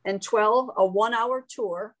 and 12, a 1-hour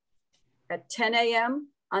tour at 10 a.m.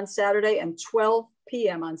 on Saturday and 12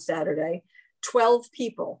 p.m. on Saturday. 12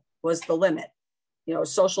 people was the limit,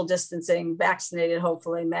 social distancing, vaccinated,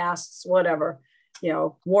 hopefully, masks, whatever,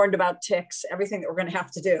 warned about ticks, everything that we're going to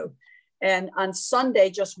have to do. And on Sunday,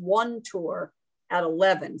 just 1 tour at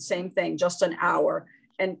 11, same thing, just an hour.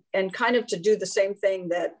 And kind of to do the same thing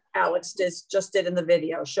that Alex just did in the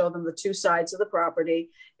video, show them the 2 sides of the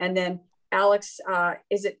property. And then Alex,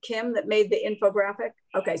 is it Kim that made the infographic?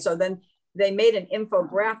 Okay, so then they made an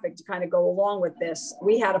infographic to kind of go along with this.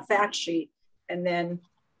 We had a fact sheet, and then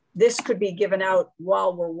this could be given out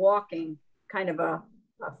while we're walking, kind of a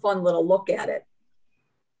fun little look at it.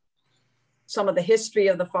 Some of the history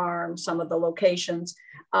of the farm, some of the locations.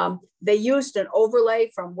 They used an overlay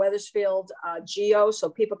from Wethersfield Geo, so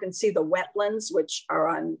people can see the wetlands, which are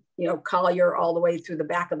on, Collier all the way through the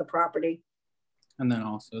back of the property. And then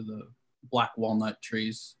also the black walnut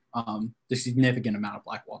trees, the significant amount of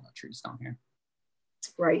black walnut trees down here.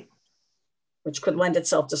 Right, which could lend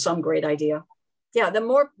itself to some great idea. Yeah,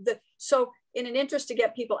 so in an interest to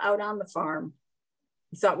get people out on the farm,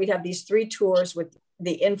 we thought we'd have these 3 tours with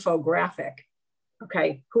the infographic.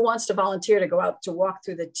 Okay, who wants to volunteer to go out to walk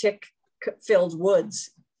through the tick-filled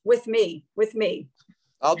woods with me?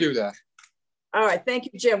 I'll do that. All right, thank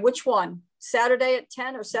you, Jim. Which one? Saturday at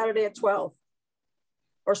 10 or Saturday at 12?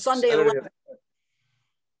 Or Sunday at 11?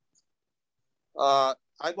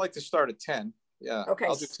 I'd like to start at 10. Yeah, okay.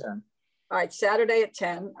 I'll do 10. All right, Saturday at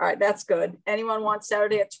 10. All right, that's good. Anyone want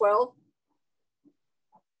Saturday at 12?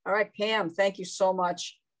 All right, Pam, thank you so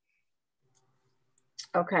much.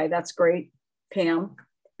 Okay, that's great, Pam.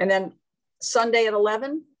 And then Sunday at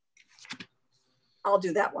 11? I'll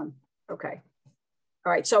do that one. Okay.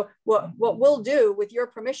 All right, so what we'll do, with your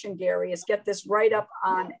permission, Gary, is get this right up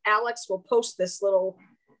on, Alex will post this little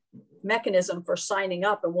mechanism for signing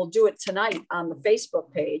up, and we'll do it tonight on the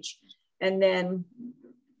Facebook page. And then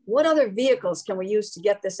what other vehicles can we use to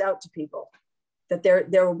get this out to people? That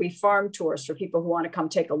there will be farm tours for people who want to come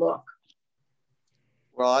take a look.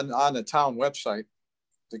 Well, on the town website,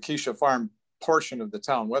 the Kycia Farm portion of the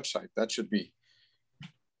town website, that should be.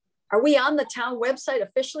 Are we on the town website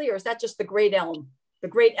officially, or is that just the Great Elm? The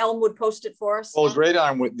Great Elm would post it for us? Oh, Great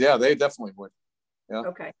Elm would, yeah, they definitely would. Yeah.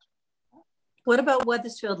 Okay. What about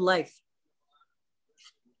Wethersfield Life?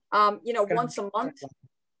 Once a month.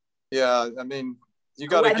 Yeah, I mean, you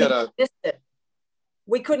got to get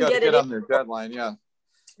we couldn't get it on their deadline. Yeah.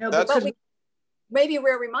 No, but maybe a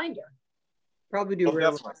rare reminder. Probably do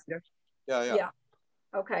rare reminder. Yeah.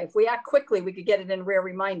 Okay, if we act quickly, we could get it in rare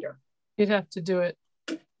reminder. You'd have to do it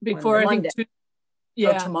before, I think.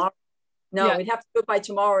 Tomorrow. No, Yeah. we'd have to do it by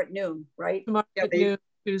tomorrow at noon, right? Tomorrow Yeah, at noon,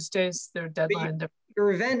 Tuesday's their deadline.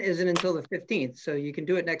 Your event isn't until the 15th, so you can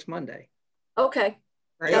do it next Monday. Okay.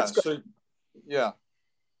 Right? Yeah, That's good. so, yeah.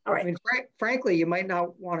 All right. I mean, frankly, you might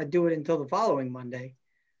not want to do it until the following Monday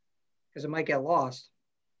because it might get lost.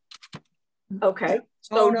 Okay. Oh,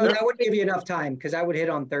 So no, that wouldn't give you enough time because I would hit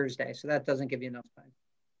on Thursday. So that doesn't give you enough time.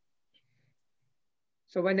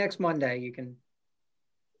 So by next Monday, you can.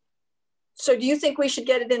 So do you think we should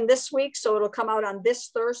get it in this week so it'll come out on this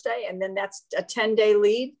Thursday, and then that's a 10-day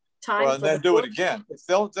lead time? Well, and then do it again.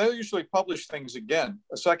 They'll usually publish things again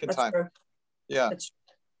a second time. True. Yeah.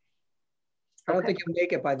 I don't think you'll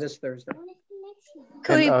make it by this Thursday.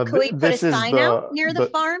 Could we put a sign out near the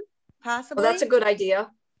farm, possibly? Well, that's a good idea.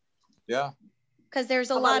 Yeah. Because there's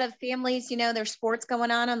a lot of families, you know, there's sports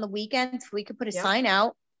going on the weekends. We could put a sign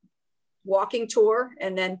out. Walking tour.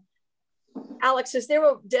 And then, Alex, is there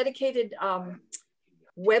a dedicated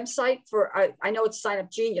website for, I know it's Sign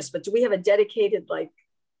Up Genius, but do we have a dedicated, like,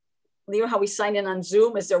 you know how we sign in on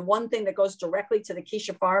Zoom? Is there one thing that goes directly to the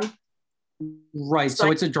Kycia Farm? Right,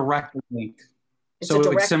 so it's a direct link.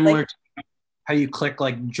 It's similar link? to how you click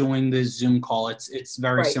like join the Zoom call. It's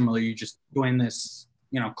very similar. You just join this,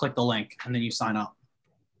 you know, click the link and then you sign up.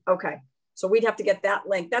 Okay, so we'd have to get that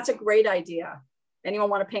link. That's a great idea. Anyone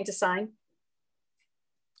want to paint a sign?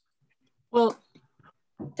 Well,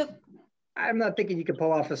 I'm not thinking you could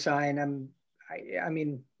pull off a sign. I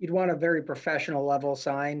mean, you'd want a very professional level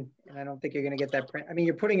sign, and I don't think you're going to get that print. I mean,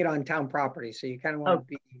 you're putting it on town property, so you kind of want to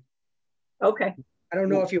be. Okay. I don't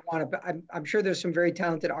know if you want to, but I'm sure there's some very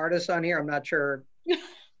talented artists on here. I'm not sure.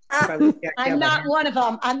 I'm not one of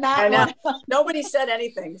them. I'm not one of them. Nobody said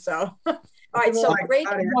anything, so. All right, so great.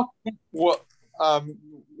 Well,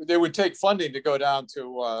 they would take funding to go down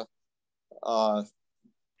to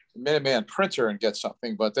Minuteman Printer and get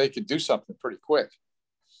something, but they could do something pretty quick.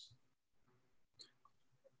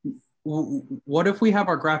 What if we have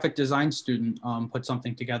our graphic design student put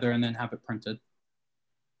something together and then have it printed?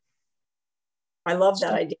 I love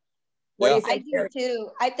that idea. What do you think? I do too.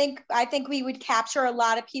 I think we would capture a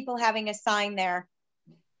lot of people having a sign there.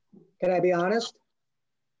 Can I be honest?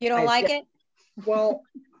 You don't like it? Well,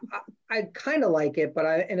 I kind of like it,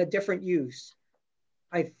 but in a different use.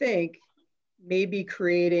 I think maybe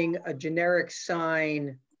creating a generic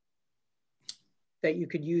sign that you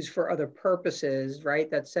could use for other purposes, right?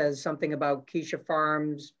 That says something about Kycia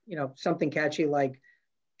Farms, you know, something catchy like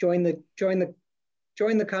join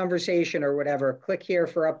the conversation or whatever. Click here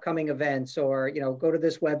for upcoming events, or, you know, go to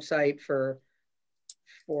this website for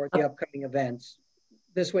the upcoming events.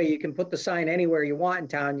 This way you can put the sign anywhere you want in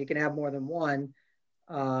town. You can have more than one,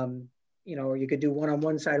 you know, or you could do one on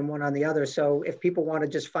one side and one on the other. So if people want to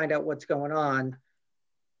just find out what's going on,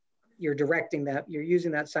 you're directing that, you're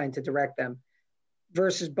using that sign to direct them,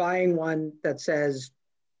 versus buying one that says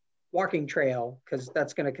walking trail, because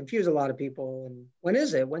that's going to confuse a lot of people. And when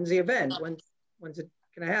is it? When's the event? When's it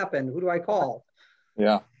going to happen? Who do I call?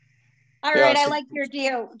 Yeah. All right. I like your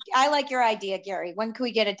idea. I like your idea, Gary. When can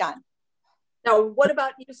we get it done? Now, what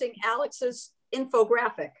about using Alex's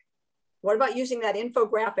infographic? What about using that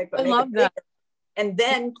infographic? But I love that. And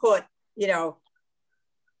then put, you know,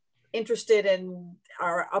 interested in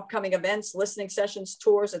our upcoming events, listening sessions,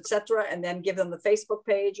 tours, etc., and then give them the Facebook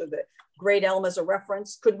page or the grade Elm as a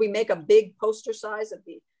reference. Could we make a big poster size of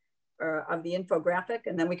the infographic,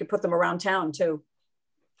 and then we could put them around town too?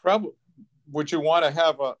 Probably. Would you want to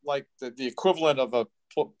have like the equivalent of a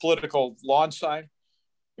political lawn sign,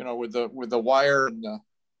 you know, with the wire and the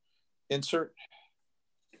insert?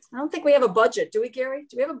 I don't think we have a budget, do we, Gary?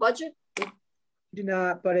 Do we have a budget? Do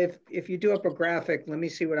not, but if you do up a graphic, let me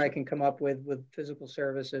see what I can come up with physical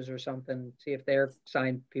services or something. See if their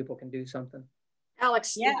sign people can do something.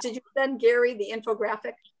 Alex, did you send Gary the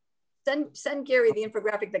infographic? Send Gary the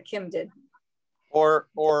infographic that Kim did.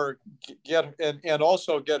 Or get and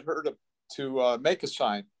also get her to make a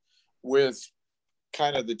sign with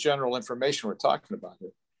kind of the general information we're talking about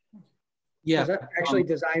here. Yeah, actually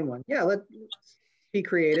design one. Yeah, let's be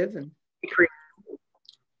creative and be creative.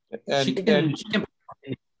 And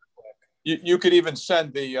you could even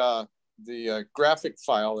send the graphic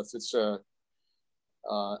file if it's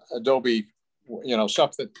Adobe, you know,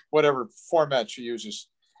 something, whatever format she uses,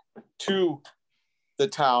 to the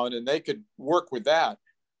town, and they could work with that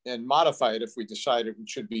and modify it if we decide it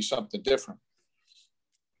should be something different.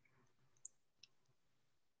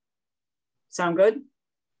 Sound good?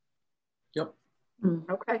 Yep.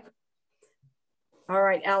 Okay. All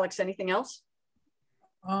right, Alex, anything else?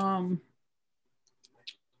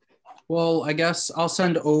 Well, I guess I'll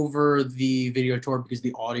send over the video tour because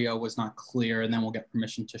the audio was not clear, and then we'll get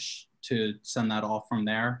permission to send that off from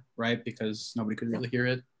there, right? Because nobody could really hear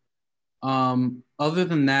it. Other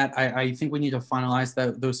than that, I think we need to finalize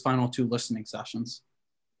those final 2 listening sessions.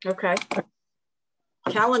 Okay.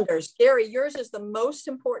 Calendars. Gary, yours is the most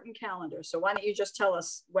important calendar. So why don't you just tell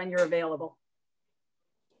us when you're available?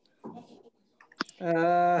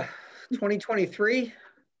 2023.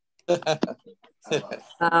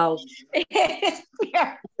 Wow.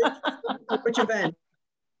 Which event?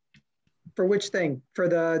 For which thing? For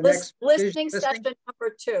the next listening session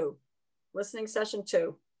number 2. Listening session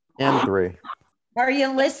 2. And 3. Are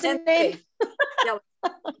you listening? Yeah.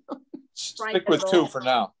 Stick with 2 for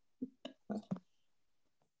now.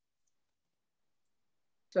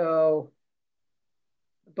 So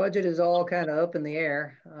the budget is all kind of up in the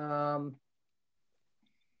air.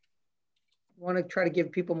 Want to try to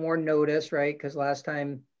give people more notice, right? Because last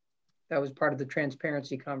time that was part of the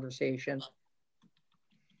transparency conversation.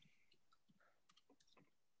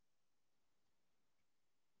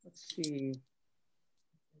 Let's see.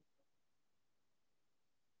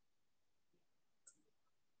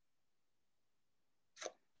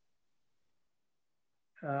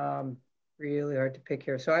 Really hard to pick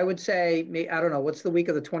here. So I would say, I don't know, what's the week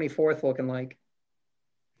of the 24th looking like?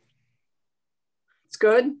 It's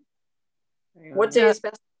good. What day is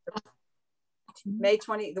best? May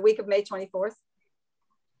 20, the week of May 24th.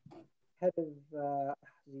 Head of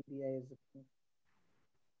ZBA is the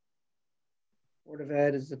Board of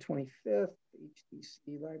Ed is the 25th,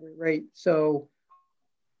 HDC Library, right? So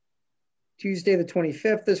Tuesday the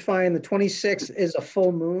 25th is fine. The 26th is a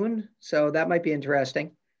full moon, so that might be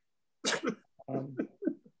interesting. We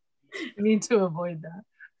need to avoid that.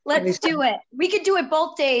 Let's do it. We could do it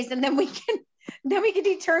both days, and then we can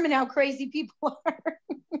determine how crazy people are.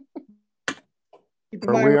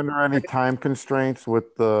 Are we under any time constraints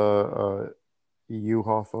with the EU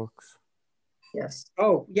Hall folks? Yes.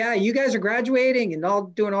 Oh yeah, you guys are graduating and all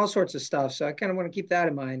doing all sorts of stuff, so I kind of want to keep that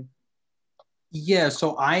in mind. Yeah,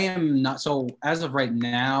 so I am not, so as of right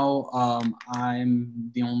now, I'm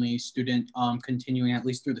the only student continuing at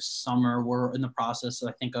least through the summer. We're in the process,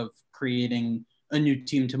 I think, of creating a new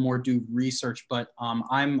team to more do research, but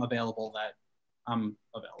I'm available. I'm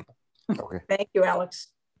available. Okay. Thank you, Alex.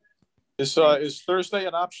 Is Thursday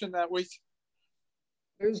an option that week?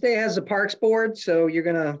 Thursday has the Parks Board, so you're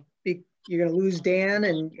gonna lose Dan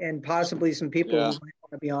and possibly some people who might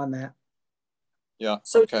want to be on that. Yeah.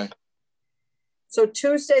 So, okay. So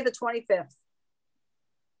Tuesday the 25th.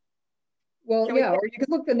 Well, yeah, or you could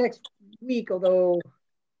look the next week, although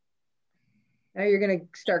now you're going to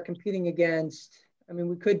start competing against, I mean,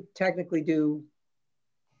 we could technically do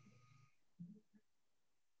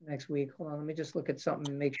next week. Hold on, let me just look at something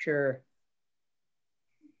and make sure.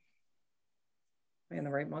 Am I in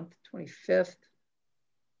the right month? 25th.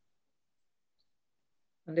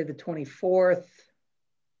 Monday the 24th,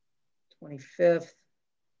 25th.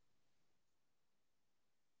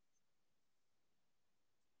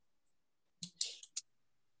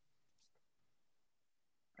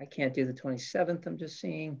 I can't do the 27th, I'm just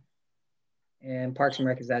seeing. And Parks and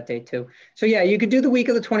Rec is that day too. So yeah, you could do the week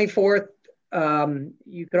of the 24th.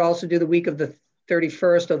 You could also do the week of the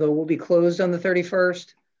 31st, although we'll be closed on the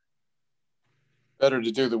 31st. Better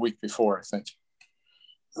to do the week before, I think.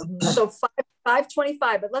 So 5/25,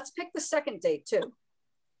 but let's pick the second date too.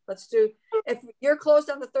 Let's do, if you're closed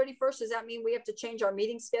on the 31st, does that mean we have to change our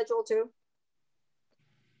meeting schedule too?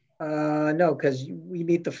 No, because we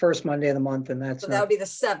meet the first Monday of the month, and that's so that would be the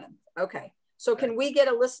 7th. Okay. So can we get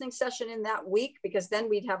a listening session in that week? Because then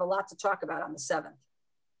we'd have a lot to talk about on the 7th.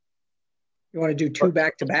 You want to do 2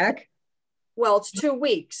 back to back? Well, it's 2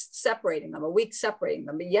 weeks separating them, a week separating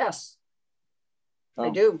them, but yes,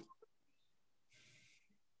 I do.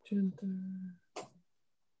 If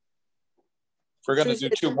we're going to do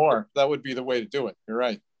 2 more, that would be the way to do it. You're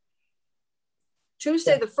right.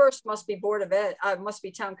 Tuesday the 1st must be Board of Ed, must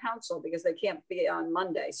be Town Council because they can't be on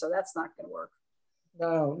Monday. So that's not going to work.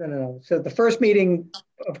 No. So the first meeting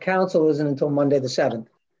of council isn't until Monday the 7th.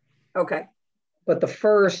 Okay. But the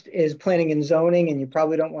first is planning and zoning, and you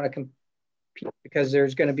probably don't want to compete because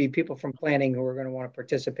there's going to be people from planning who are going to want to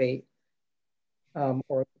participate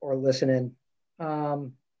or listen in.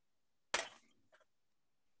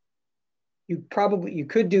 You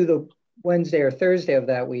could do the Wednesday or Thursday of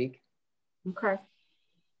that week. Okay.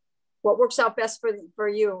 What works out best for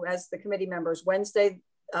you as the committee members? Wednesday,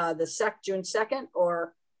 June 2nd,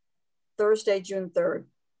 or Thursday, June 3rd?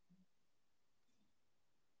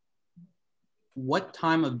 What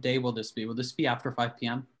time of day will this be? Will this be after 5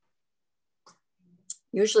 p.m.?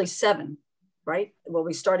 Usually 7, right? Will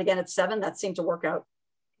we start again at 7? That seemed to work out.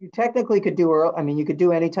 You technically could do, I mean, you could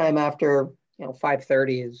do any time after,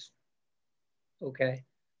 5:30 is okay.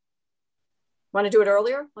 Want to do it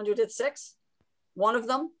earlier? Want to do it at 6? One of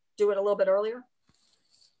them, do it a little bit earlier.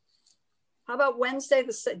 How about Wednesday,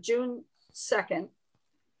 June 2nd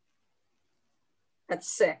at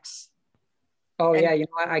 6? Oh, and, yeah, you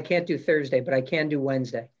know, I can't do Thursday, but I can do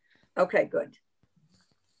Wednesday. Okay, good.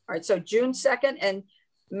 All right, so June 2nd and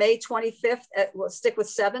May 25th, we'll stick with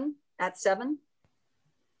 7 at 7.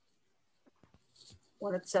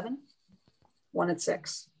 1 at 7, 1 at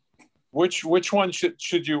 6. Which one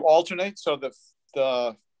should you alternate? So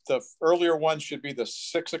the earlier one should be the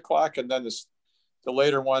 6 o'clock, and then the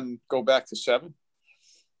later one go back to 7.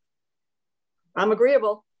 I'm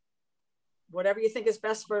agreeable. Whatever you think is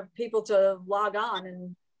best for people to log on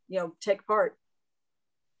and, you know, take part.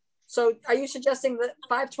 So are you suggesting that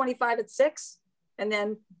 5:25 at 6 and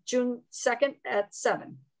then June 2nd at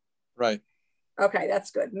 7? Right. Okay,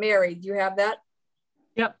 that's good. Mary, do you have that?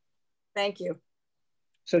 Yep. Thank you.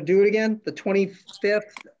 So do it again, the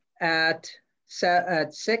 25th at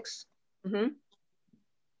 6. Mm-hmm.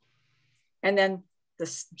 And then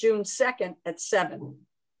the June 2nd at 7.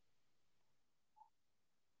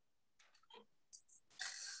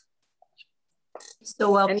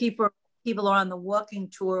 So while people are on the walking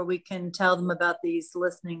tour, we can tell them about these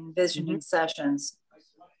listening, visioning sessions.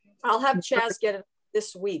 I'll have Chaz get it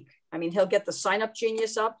this week. I mean, he'll get the Sign Up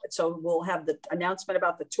Genius up. So we'll have the announcement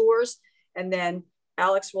about the tours. And then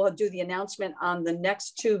Alex will do the announcement on the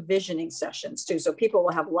next 2 visioning sessions too. So people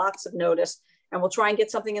will have lots of notice, and we'll try and get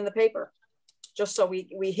something in the paper just so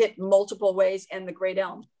we hit multiple ways and the Great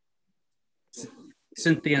Elm.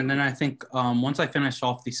 Cynthia, and then I think once I finish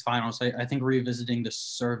off these finals, I think revisiting the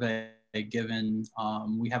survey, given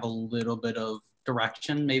we have a little bit of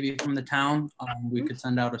direction maybe from the town, we could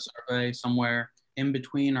send out a survey somewhere in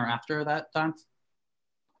between or after that time.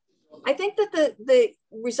 I think that the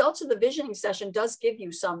results of the visioning session does give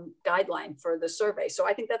you some guideline for the survey. So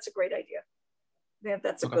I think that's a great idea. I think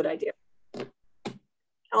that's a good idea.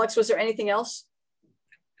 Alex, was there anything else?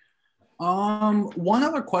 One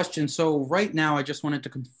other question. So right now, I just wanted to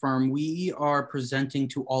confirm we are presenting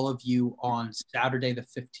to all of you on Saturday the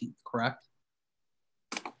 15th, correct?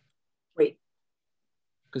 Wait.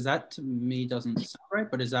 Because that to me doesn't sound right,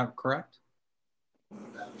 but is that correct?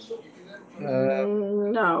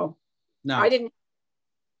 No. No. I didn't.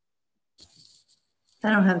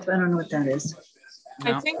 I don't know what that is.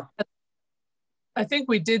 No. I think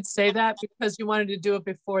we did say that because you wanted to do it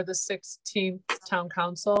before the 16th town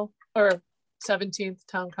council or 17th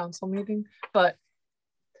town council meeting, but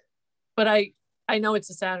I know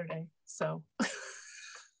it's a Saturday, so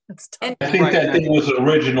it's tough. I think that thing was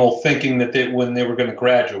original thinking that when they were going to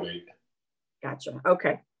graduate. Gotcha.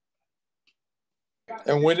 Okay.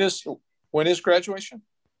 And when is graduation?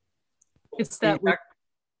 It's that week.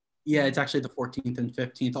 Yeah, it's actually the 14th and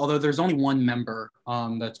 15th, although there's only one member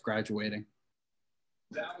that's graduating.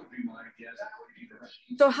 That would be my guess.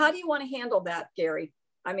 So how do you want to handle that, Gary?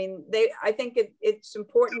 I mean, I think it's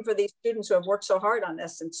important for these students who have worked so hard on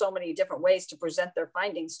this in so many different ways to present their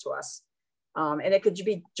findings to us. And it could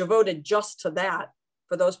be devoted just to that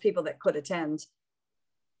for those people that could attend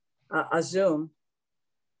a Zoom.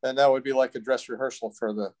 And that would be like a dress rehearsal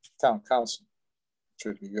for the town council, which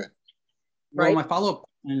would be good. Well, right? My follow-up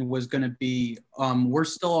was going to be, we're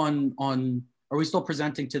still are we still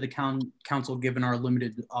presenting to the council given our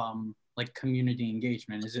limited like community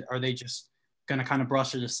engagement? Are they just going to kind of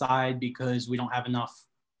brush it aside because we don't have enough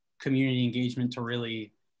community engagement to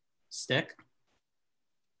really stick?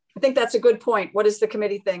 I think that's a good point. What does the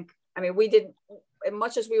committee think? I mean, we didn't, as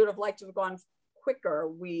much as we would have liked to have gone quicker,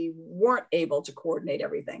 we weren't able to coordinate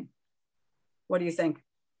everything. What do you think?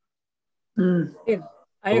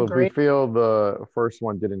 I agree. If we feel the first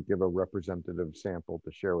one didn't give a representative sample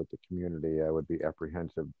to share with the community, I would be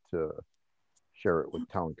apprehensive to share it with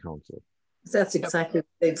town council. That's exactly what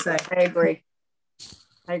they say. I agree.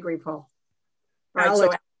 I agree, Paul. All right,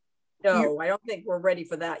 so no, I don't think we're ready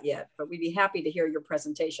for that yet, but we'd be happy to hear your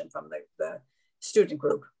presentation from the student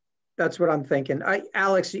group. That's what I'm thinking.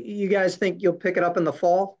 Alex, you guys think you'll pick it up in the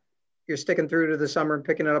fall? You're sticking through to the summer and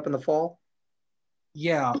picking it up in the fall?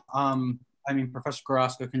 Yeah, I mean, Professor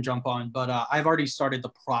Carrasco can jump on, but I've already started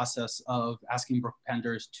the process of asking Brooke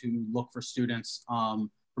Penders to look for students from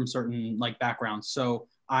certain like backgrounds. So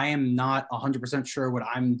I am not 100% sure what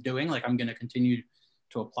I'm doing. Like I'm going to continue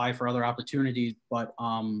to apply for other opportunities, but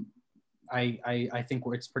I think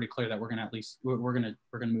it's pretty clear that we're going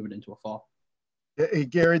to move it into a fall. Hey,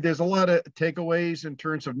 Gary, there's a lot of takeaways in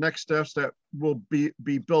terms of next steps that will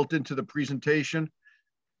be built into the presentation.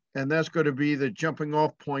 And that's going to be the jumping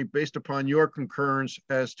off point based upon your concurrence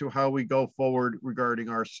as to how we go forward regarding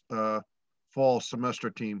our fall semester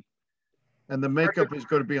team. And the makeup is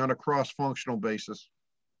going to be on a cross-functional basis.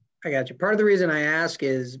 I got you. Part of the reason I ask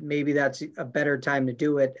is maybe that's a better time to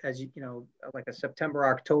do it, as you know, like a September,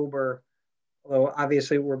 October, although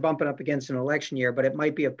obviously we're bumping up against an election year, but it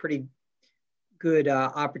might be a pretty good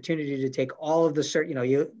opportunity to take all of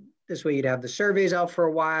the, this way you'd have the surveys out for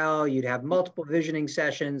a while, you'd have multiple visioning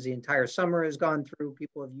sessions, the entire summer has gone through,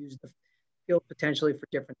 people have used the field potentially for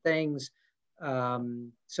different things.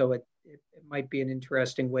 So it might be an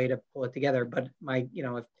interesting way to pull it together. But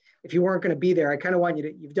if you weren't going to be there, I kind of want you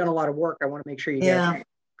to, you've done a lot of work. I want to make sure you get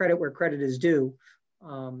credit where credit is due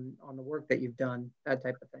on the work that you've done, that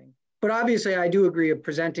type of thing. But obviously I do agree of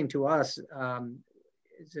presenting to us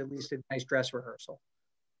is at least a nice dress rehearsal.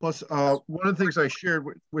 Plus, one of the things I shared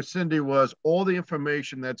with Cindy was all the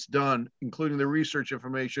information that's done, including the research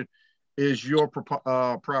information, is your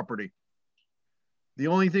property. The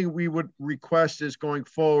only thing we would request is going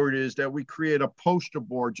forward is that we create a poster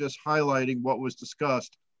board just highlighting what was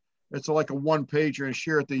discussed. It's like a one-pager and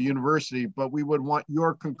share at the university, but we would want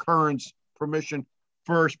your concurrence, permission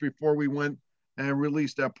first before we went and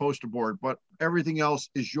released that poster board. But everything else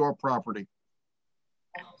is your property.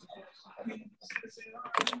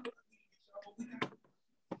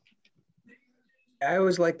 I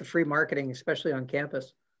always like the free marketing, especially on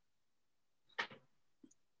campus.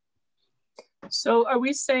 So are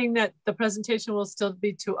we saying that the presentation will still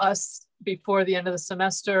be to us before the end of the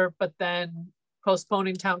semester, but then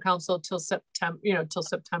postponing town council till September, till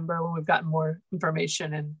September when we've gotten more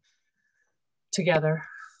information and together?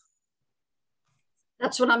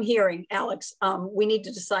 That's what I'm hearing, Alex. We need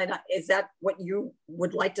to decide, is that what you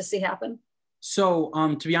would like to see happen? So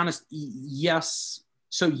to be honest, yes.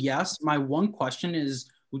 So yes, my one question is,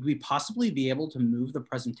 would we possibly be able to move the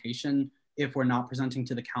presentation if we're not presenting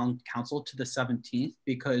to the council to the 17th?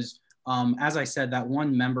 Because as I said, that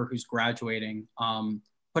one member who's graduating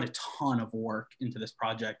put a ton of work into this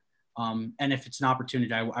project. And if it's an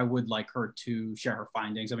opportunity, I would like her to share her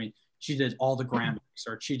findings. I mean, she did all the grant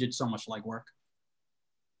research. She did so much legwork.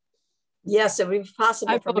 Yes, it would be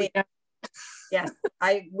possible for me. Yeah,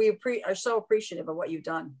 we are so appreciative of what you've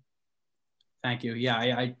done. Thank you. Yeah,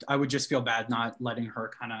 I would just feel bad not letting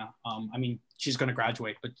her kind of, I mean, she's going to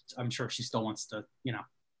graduate, but I'm sure she still wants to,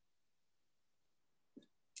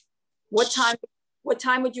 What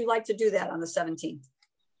time would you like to do that on the 17th?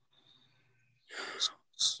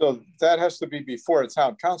 So that has to be before a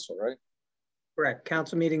town council, right? Correct.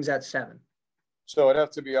 Council meeting's at 7. So it'd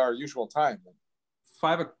have to be our usual time.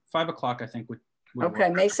 5 o'clock, I think would okay,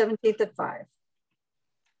 work. May 17th at 5.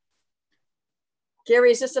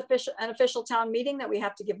 Gary, is this an official town meeting that we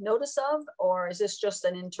have to give notice of, or is this just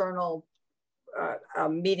an internal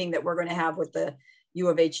meeting that we're going to have with the U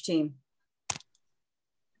of H team?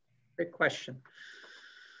 Great question.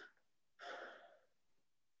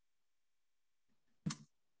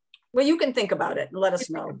 Well, you can think about it and let us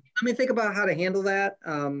know. Let me think about how to handle that,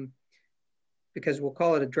 because we'll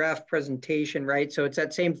call it a draft presentation, right? So it's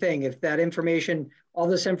that same thing. If that information, all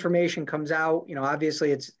this information comes out,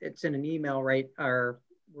 obviously it's in an email, right? Or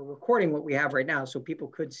we're recording what we have right now, so people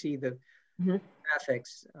could see the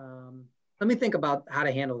graphics. Let me think about how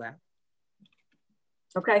to handle that.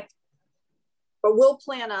 Okay. But we'll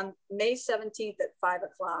plan on May 17th at 5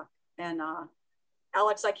 o'clock. And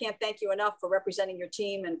Alex, I can't thank you enough for representing your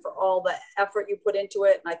team and for all the effort you put into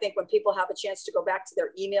it. And I think when people have a chance to go back to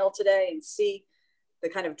their email today and see the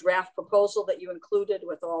kind of draft proposal that you included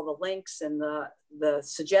with all the links and the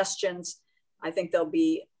suggestions, I think they'll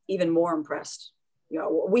be even more impressed.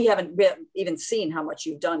 We haven't even seen how much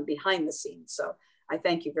you've done behind the scenes. So I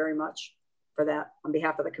thank you very much for that on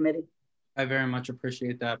behalf of the committee. I very much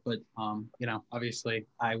appreciate that. But, obviously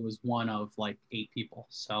I was one of like 8 people.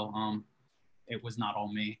 So it was not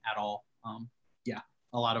all me at all. Yeah,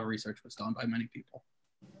 a lot of research was done by many people.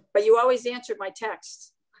 But you always answered my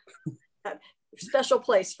texts. Special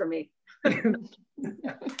place for me.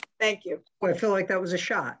 Thank you. Well, I feel like that was a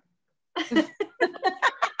shot.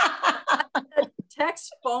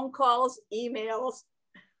 Text, phone calls, emails.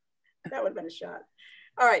 That would have been a shot.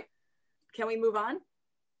 All right. Can we move on?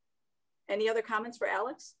 Any other comments for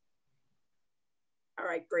Alex? All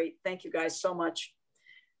right, great. Thank you guys so much.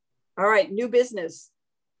 All right, new business.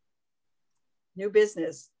 New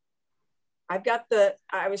business.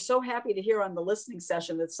 I was so happy to hear on the listening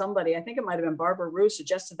session that somebody, I think it might've been Barbara Rue,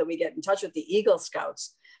 suggested that we get in touch with the Eagle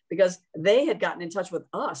Scouts because they had gotten in touch with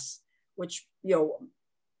us, which,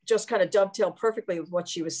 just kind of dovetailed perfectly with what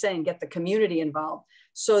she was saying, get the community involved.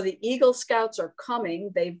 So the Eagle Scouts are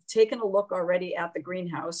coming. They've taken a look already at the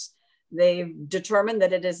greenhouse. They've determined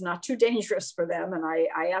that it is not too dangerous for them. And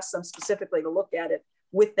I asked them specifically to look at it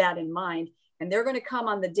with that in mind. and they're going to come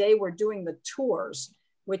on the day we're doing the tours,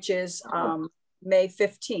 which is May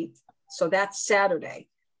 15th. So that's Saturday.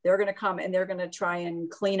 They're going to come and they're going to try and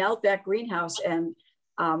clean out that greenhouse and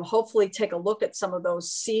hopefully take a look at some of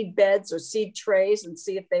those seed beds or seed trays and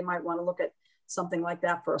see if they might want to look at something like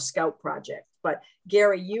that for a scout project. But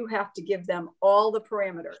Gary, you have to give them all the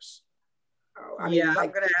parameters. I mean, I'm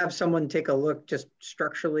going to have someone take a look just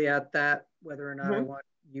structurally at that, whether or not I want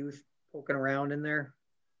youth poking around in there.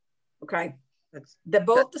 Okay.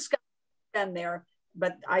 Both the scouts have been there,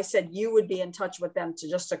 but I said you would be in touch with them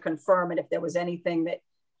to confirm it if there was anything that,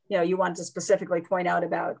 you know, you wanted to specifically point out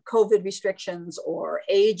about COVID restrictions or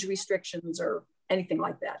age restrictions or anything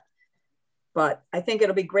like that. But I think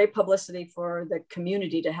it'll be great publicity for the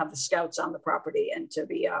community to have the scouts on the property and to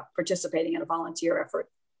be participating in a volunteer effort.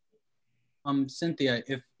 Cynthia,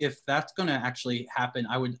 if that's going to actually happen,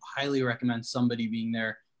 I would highly recommend somebody being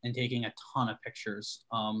there and taking a ton of pictures.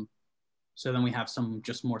 So then we have some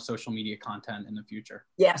just more social media content in the future.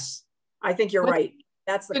 Yes, I think you're right.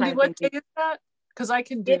 That's the kind of thing. What day is that? Because I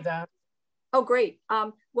can do that. Oh, great.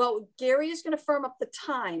 Well, Gary is going to firm up the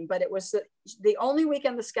time, but it was the only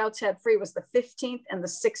weekend the scouts had free was the 15th and the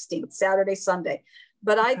 16th, Saturday, Sunday.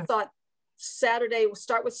 But I thought Saturday, we'll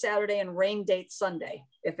start with Saturday and rain date Sunday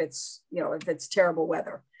if it's, you know, if it's terrible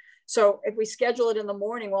weather. So if we schedule it in the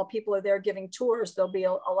morning while people are there giving tours, there'll be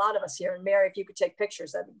a lot of us here. And Mary, if you could take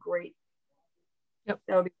pictures, that'd be great. Yep.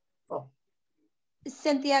 That would be wonderful.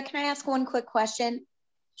 Cynthia, can I ask one quick question?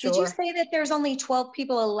 Sure. Did you say that there's only 12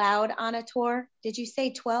 people allowed on a tour? Did you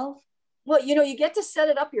say 12? Well, you know, you get to set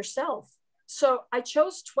it up yourself. So I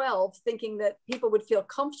chose 12 thinking that people would feel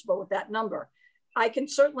comfortable with that number. I can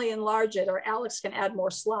certainly enlarge it, or Alex can add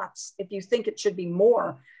more slots if you think it should be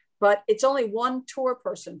more, but it's only one tour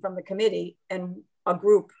person from the committee and a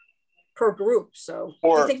group per group. So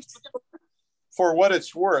for what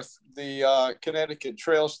it's worth, the Connecticut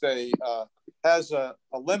Trails Day has a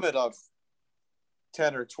limit of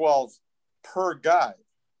 10 or 12 per guide.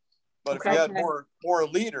 But if you had more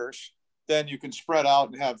leaders, then you can spread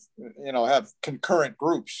out and have concurrent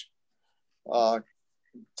groups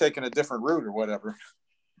taking a different route or whatever,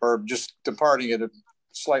 or just departing at a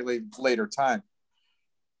slightly later time.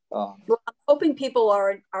 Well, I'm hoping people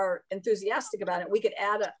are enthusiastic about it. We could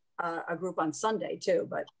add a group on Sunday too,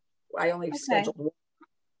 but I only scheduled one.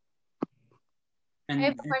 I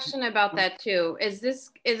have a question about that too. Is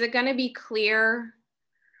it going to be clear?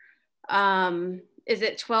 Is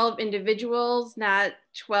it 12 individuals, not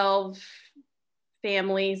 12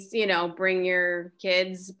 families? You know, bring your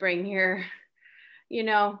kids, bring your, you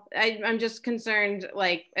know, I'm just concerned,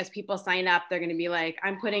 like, as people sign up, they're going to be like,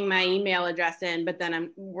 I'm putting my email address in, but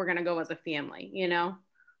then we're going to go as a family, you know?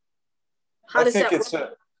 How does that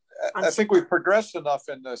work? I think we've progressed enough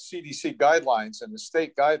in the CDC guidelines and the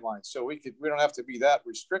state guidelines, so we don't have to be that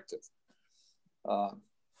restrictive. How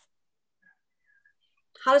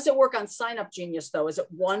does it work on Sign Up Genius though? Is it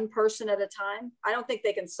one person at a time? I don't think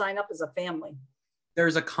they can sign up as a family.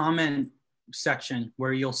 There's a comment section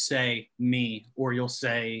where you'll say me, or you'll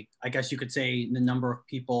say, I guess you could say the number of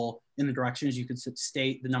people in the directions. You could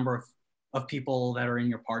state the number of people that are in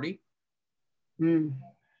your party.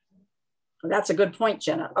 That's a good point,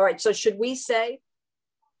 Jenna. All right, so should we say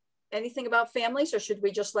anything about families, or should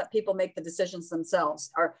we just let people make the decisions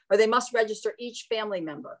themselves? Or they must register each family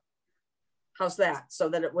member? How's that? So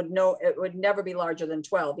that it would never be larger than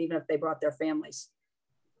 12, even if they brought their families.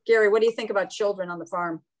 Gary, what do you think about children on the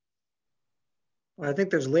farm? Well, I think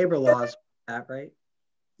there's labor laws for that, right?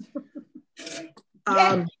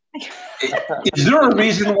 Is there a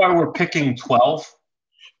reason why we're picking 12?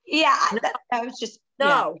 Yeah, that was just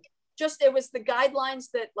no. Yeah. Just it was the guidelines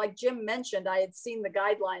that, like Jim mentioned, I had seen the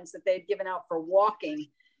guidelines that they had given out for walking,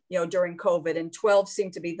 you know, during COVID, and 12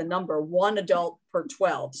 seemed to be the number, one adult per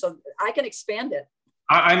 12. So I can expand it.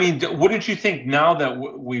 I mean, what did you think now that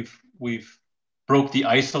we've broke the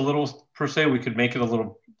ice a little, per se? We could make it a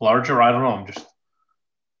little larger. I don't know. I'm just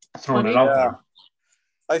throwing it out there.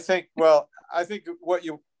 I think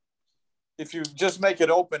if you just make it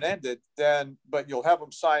open-ended, then, but you'll have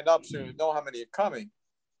them sign up so you know how many are coming.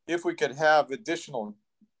 If we could have additional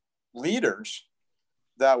leaders,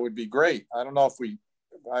 that would be great. I don't know if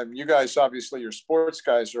you guys, obviously your sports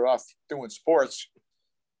guys are off doing sports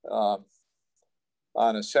on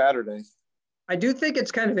a Saturday. I do think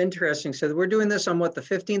it's kind of interesting. So we're doing this on what, the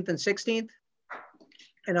 15th and 16th?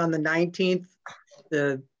 And on the 19th,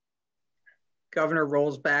 the governor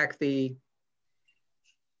rolls back the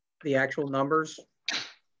actual numbers.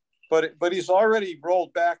 But he's already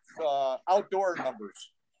rolled back outdoor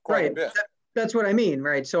numbers quite right. a bit. That's what I mean,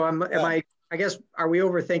 right? So I guess, are we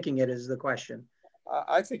overthinking it is the question.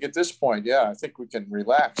 I think at this point, yeah, I think we can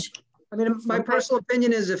relax. I mean, my personal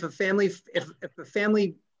opinion is if a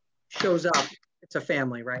family shows up, it's a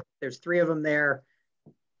family, right? There's 3 of them there.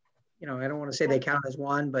 You know, I don't want to say they count as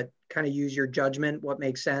one, but kind of use your judgment, what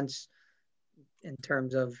makes sense in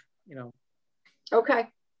terms of, you know. Okay,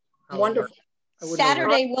 wonderful.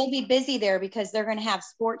 Saturday will be busy there because they're going to have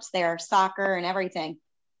sports there, soccer and everything.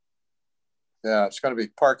 Yeah, it's going to be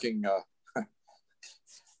parking.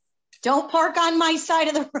 Don't park on my side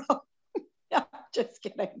of the road. No, just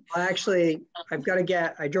kidding. Well, actually,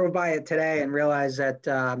 I drove by it today and realized that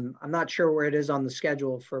I'm not sure where it is on the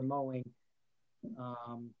schedule for mowing.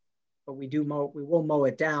 But we will mow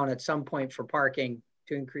it down at some point for parking,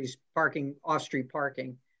 to increase parking, off-street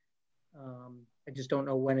parking. I just don't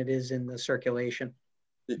know when it is in the circulation.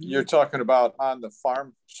 You're talking about on the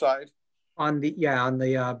farm side? On the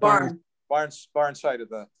barn side of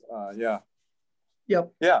the, yeah.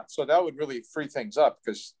 Yep. Yeah, so that would really free things up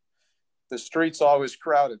because the street's always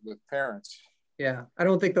crowded with parents. Yeah, I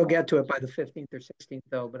don't think they'll get to it by the 15th or 16th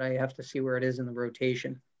though, but I have to see where it is in the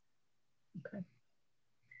rotation. Okay.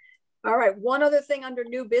 All right, one other thing under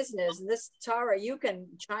new business, and this, Tara, you can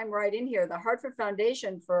chime right in here. The Hartford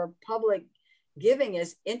Foundation for Public Giving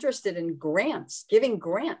is interested in grants, giving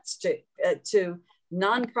grants to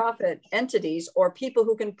nonprofit entities or people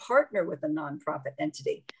who can partner with a nonprofit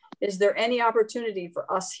entity. Is there any opportunity for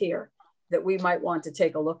us here that we might want to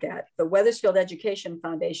take a look at? The Wethersfield Education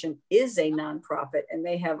Foundation is a nonprofit, and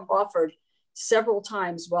they have offered several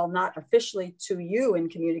times, while not officially to you in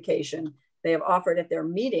communication, they have offered at their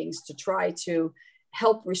meetings to try to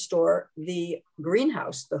help restore the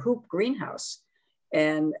greenhouse, the hoop greenhouse.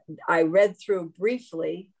 And I read through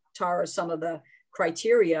briefly, Tara, some of the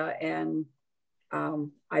criteria, and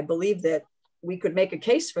I believe that we could make a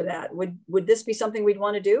case for that. Would this be something we'd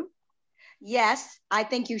want to do? Yes, I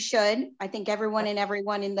think you should. I think everyone in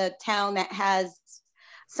the town that has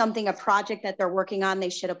something, a project that they're working on, they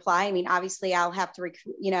should apply. I mean, obviously I'll have to,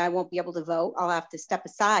 I won't be able to vote. I'll have to step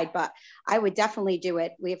aside, but I would definitely do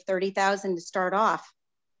it. We have 30,000 to start off.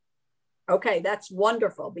 Okay, that's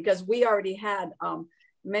wonderful, because we already had,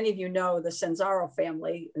 many of you know the Senzaro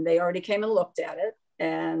family, and they already came and looked at it,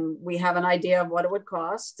 and we have an idea of what it would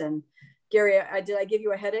cost. And Gary, did I give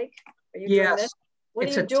you a headache? Are you doing this? What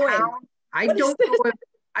are you doing? I don't know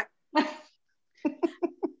if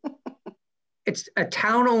it's a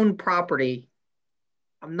town-owned property.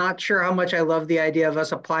 I'm not sure how much I love the idea of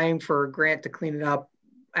us applying for a grant to clean it up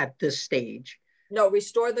at this stage. No,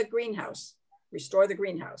 restore the greenhouse. Restore the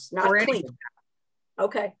greenhouse, not clean.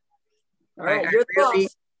 Okay. All right, your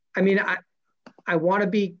thoughts. I mean, I want to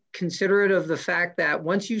be considerate of the fact that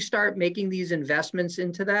once you start making these investments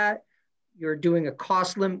into that, you're doing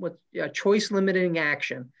a choice limiting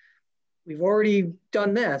action. We've already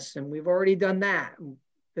done this and we've already done that.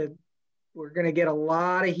 We're going to get a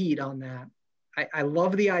lot of heat on that. I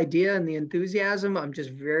love the idea and the enthusiasm. I'm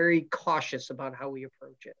just very cautious about how we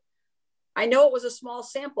approach it. I know it was a small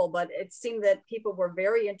sample, but it seemed that people were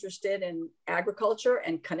very interested in agriculture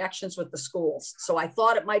and connections with the schools. So I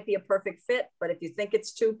thought it might be a perfect fit, but if you think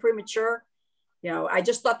it's too premature, I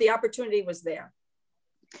just thought the opportunity was there.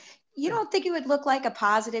 You don't think it would look like a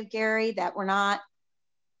positive, Gary, that we're not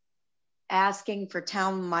asking for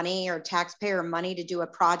town money or taxpayer money to do a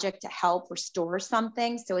project to help restore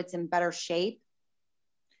something so it's in better shape?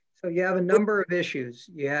 So you have a number of issues.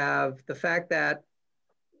 You have the fact that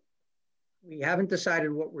we haven't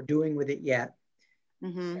decided what we're doing with it yet.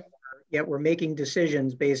 Mm-hmm. Yet we're making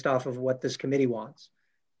decisions based off of what this committee wants,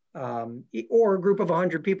 or a group of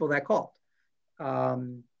 100 people that called.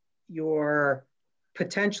 You're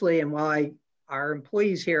potentially, and while our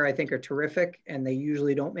employees here, I think, are terrific, and they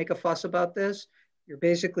usually don't make a fuss about this, you're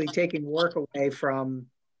basically taking work away from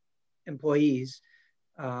employees,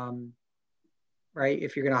 right?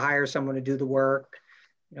 If you're going to hire someone to do the work,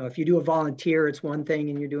 if you do a volunteer, it's one thing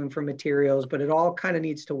and you're doing for materials, but it all kind of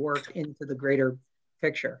needs to work into the greater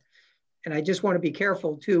picture. And I just want to be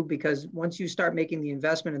careful too, because once you start making the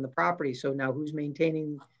investment in the property, so now who's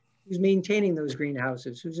maintaining those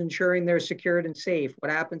greenhouses? Who's ensuring they're secured and safe?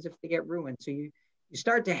 What happens if they get ruined? So you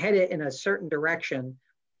start to head it in a certain direction,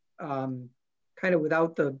 kind of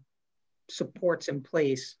without the supports in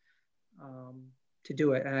place to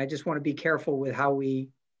do it. And I just want to be careful with how we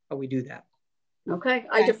do that. Okay,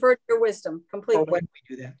 I defer to your wisdom completely. When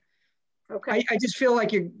we do that. Okay. I just feel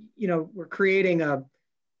like we're creating a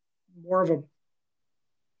more of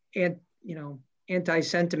a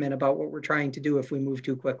anti-sentiment about what we're trying to do if we move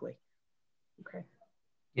too quickly. Okay.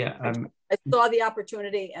 Yeah. I saw the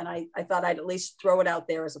opportunity and I thought I'd at least throw it out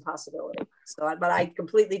there as a possibility. So, but I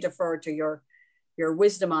completely defer to your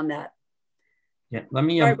wisdom on that. Yeah, let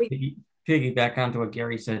me piggyback onto what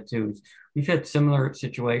Gary said too. We've had similar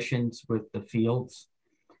situations with the fields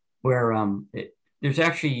where there's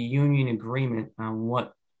actually a union agreement on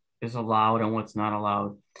what is allowed and what's not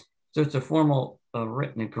allowed. So it's a formal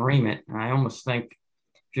written agreement. And I almost think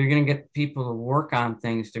if you're going to get people to work on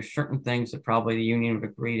things, there's certain things that probably the union would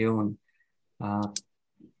agree to. And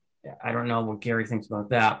I don't know what Gary thinks about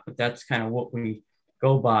that, but that's kind of what we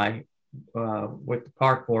go by with the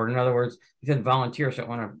park board. In other words, he said volunteers that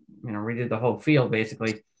want to, redo the whole field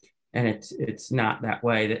basically. And it's not that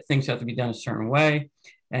way, that things have to be done a certain way.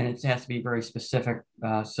 And it has to be very specific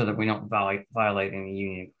so that we don't violate any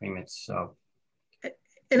union agreements. So.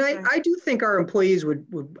 And I do think our employees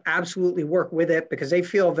would absolutely work with it because they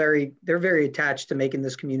feel they're very attached to making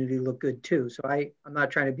this community look good too. So I'm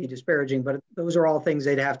not trying to be disparaging, but those are all things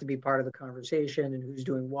they'd have to be part of the conversation and who's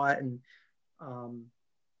doing what. And,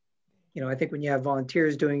 I think when you have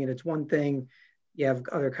volunteers doing it, it's one thing. You have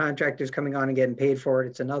other contractors coming on and getting paid for it,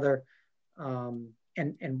 it's another.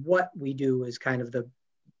 And what we do is kind of the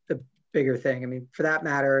bigger thing. I mean, for that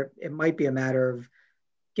matter, it might be a matter of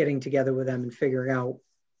getting together with them and figuring out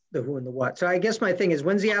the who and the what. So I guess my thing is,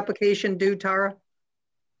 when's the application due, Tara?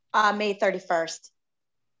 May 31st.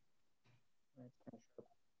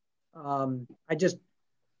 I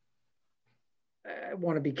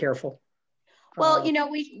want to be careful. Well,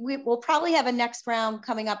 we will probably have a next round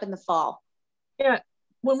coming up in the fall. Yeah,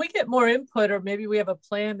 when we get more input or maybe we have a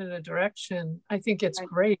plan and a direction, I think it's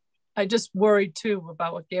great. I just worry too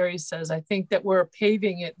about what Gary says. I think that we're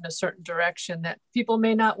paving it in a certain direction that people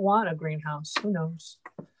may not want a greenhouse. Who knows?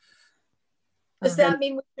 Does that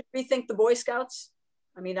mean we should rethink the Boy Scouts?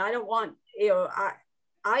 I mean, I don't want,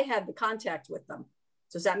 I had the contact with them.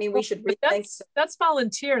 Does that mean we should rethink? That's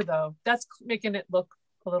volunteer though. That's making it look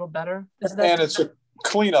a little better. And it's a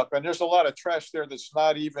cleanup, and there's a lot of trash there that's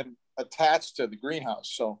not even attached to the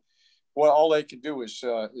greenhouse. So all they can do is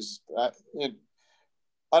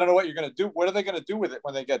I don't know what you're going to do. What are they going to do with it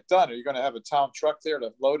when they get done? Are you going to have a town truck there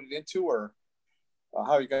to load it into, or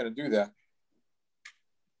how are you going to do that?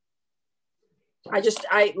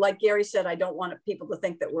 I like Gary said, I don't want people to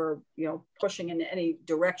think that we're, pushing in any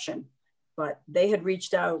direction, but they had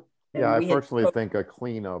reached out. Yeah, I personally think a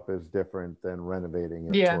cleanup is different than renovating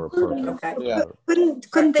it for a purpose. Okay. Yeah.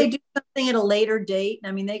 Couldn't they do something at a later date?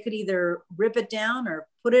 I mean, they could either rip it down or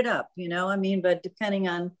put it up, but depending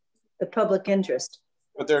on the public interest.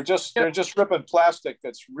 But they're just ripping plastic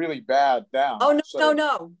that's really bad down. Oh,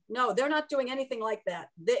 no, they're not doing anything like that.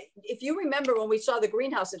 If you remember when we saw the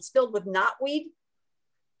greenhouse, it's filled with knotweed.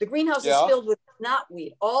 The greenhouse is filled with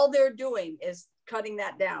knotweed. All they're doing is cutting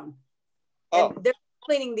that down. And they're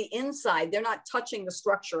cleaning the inside. They're not touching the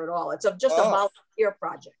structure at all. It's just a volunteer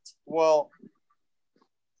project. Well,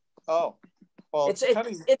 it's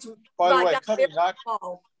by the way,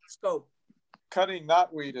 cutting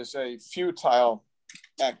knotweed is a futile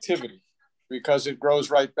activity because it grows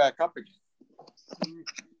right back up again.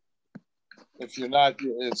 If you're not,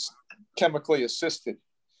 it's chemically assisted.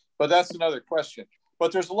 But that's another question.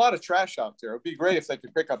 But there's a lot of trash out there. It'd be great if they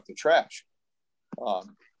could pick up the trash.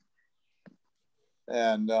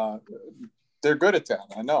 And they're good at that,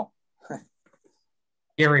 I know.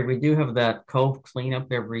 Gary, we do have that cove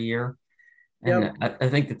cleanup every year. And I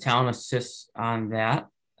think the town assists on that.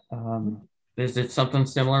 Is it something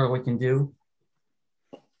similar we can do?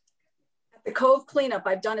 The cove cleanup,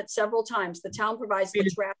 I've done it several times. The town provides the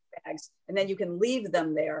trash bags and then you can leave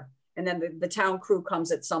them there. And then the town crew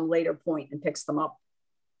comes at some later point and picks them up.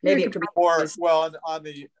 Maybe it could be more, well, on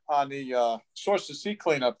the Source to Sea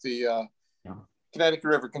cleanup, the Connecticut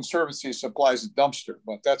River Conservancy supplies a dumpster,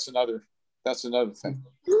 but that's another thing.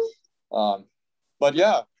 But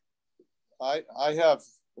yeah, I have,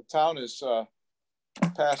 the town has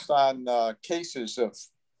passed on cases of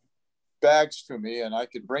bags to me and I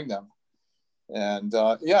could bring them. And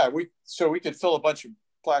we could fill a bunch of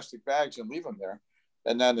plastic bags and leave them there.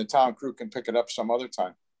 And then the town crew can pick it up some other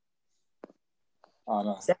time.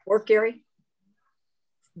 Does that work, Gary?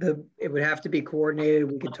 It would have to be coordinated.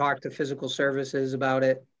 We could talk to physical services about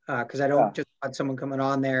it because I don't just want someone coming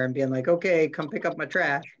on there and being like, okay, come pick up my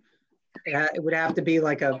trash. It would have to be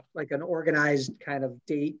like an organized kind of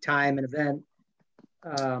date, time, and event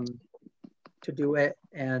to do it.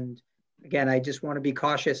 And again, I just want to be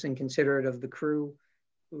cautious and considerate of the crew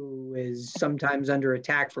who is sometimes under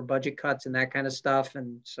attack for budget cuts and that kind of stuff.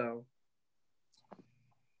 And so.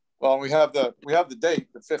 Well, we have the date,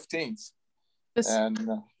 the 15th, and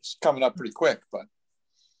it's coming up pretty quick, but.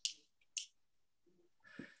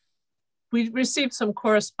 We received some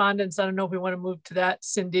correspondence. I don't know if we want to move to that,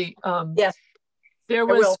 Cindy. Yes. There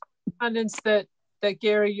was correspondence that that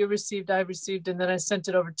Gary, you received, I received, and then I sent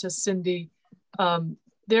it over to Cindy.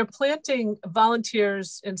 They're planting,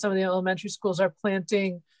 volunteers in some of the elementary schools are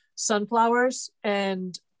planting sunflowers,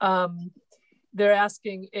 and they're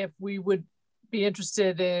asking if we would be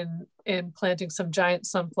interested in planting some giant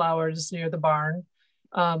sunflowers near the barn.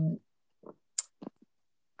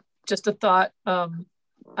 Just a thought.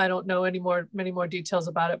 I don't know many more details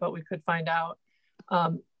about it, but we could find out.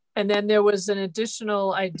 And then there was an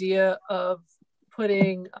additional idea of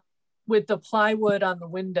putting, with the plywood on the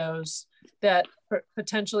windows, that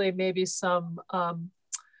potentially maybe some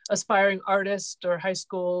aspiring artist or high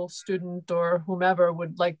school student or whomever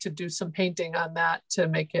would like to do some painting on that to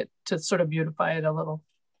make it, to sort of beautify it a little.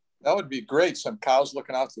 That would be great. Some cows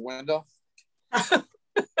looking out the window.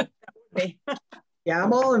 Yeah,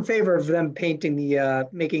 I'm all in favor of them painting the,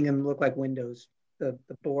 making them look like windows, the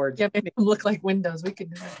boards. Yeah, make them look like windows. We could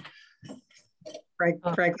do that.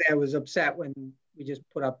 Frankly, I was upset when we just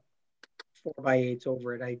put up 4x8s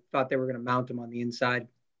over it. I thought they were going to mount them on the inside,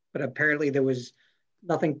 but apparently there was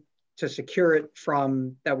nothing to secure it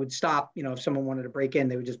from that would stop, you know, if someone wanted to break in,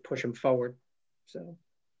 they would just push them forward. So.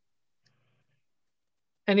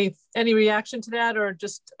 Any reaction to that, or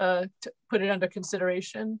just to put it under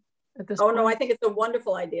consideration at this point? No, I think it's a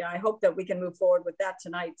wonderful idea. I hope that we can move forward with that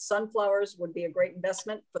tonight. Sunflowers would be a great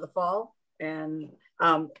investment for the fall. And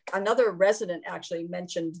another resident actually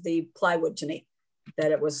mentioned the plywood to me,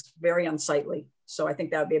 that it was very unsightly. So I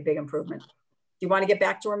think that would be a big improvement. Do you want to get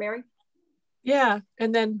back to her, Mary? Yeah,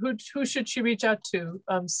 and then who should she reach out to?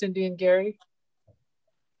 Cindy and Gary?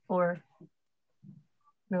 Or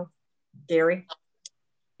no? Gary?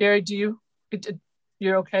 Gary,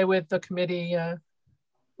 you're okay with the committee? I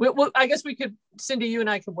guess we could, Cindy, you and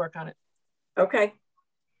I could work on it. Okay.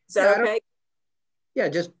 Is that okay? Yeah,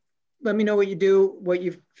 just let me know what you do, what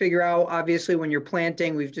you figure out. Obviously, when you're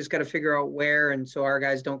planting, we've just got to figure out where, and so our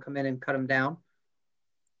guys don't come in and cut them down.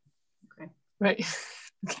 Okay. Right.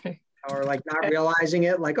 Okay. Or like not realizing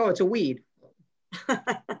it, like, oh, it's a weed.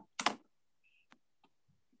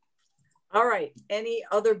 All right. Any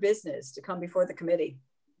other business to come before the committee?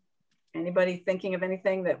 Anybody thinking of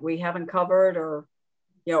anything that we haven't covered, or,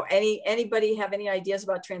 you know, anybody have any ideas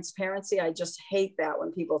about transparency? I just hate that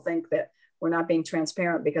when people think that we're not being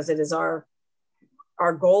transparent, because it is our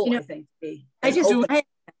goal, you know, I think, to be. I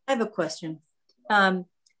have a question.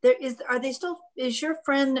 Is your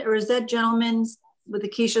friend, or is that gentleman with the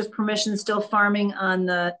Kycia's permission still farming on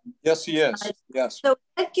the? Yes, he is. Side? Yes. So is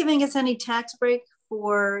that giving us any tax break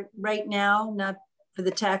for right now, not for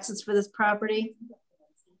the taxes for this property?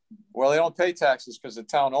 Well, they don't pay taxes because the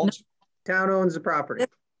town owns it. Town owns the property.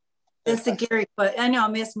 That's the Gary, but I know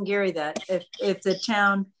I'm asking Gary that if the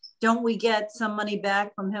town, don't we get some money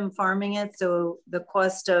back from him farming it, so the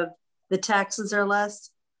cost of the taxes are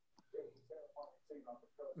less?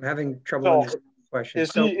 I'm having trouble with this question.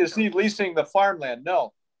 Is he leasing the farmland?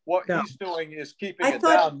 No. What he's doing is keeping it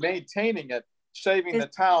down, maintaining it, saving the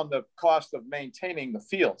town the cost of maintaining the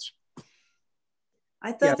fields.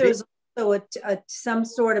 I thought there was also some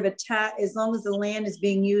sort of a tax, as long as the land is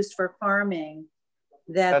being used for farming.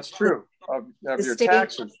 That's true of your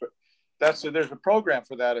taxes, but there's a program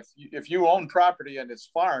for that. If you own property and it's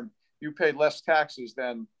farmed, you pay less taxes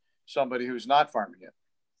than somebody who's not farming it.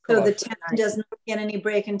 So the town does not get any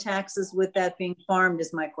break in taxes with that being farmed,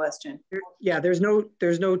 is my question. Yeah, there's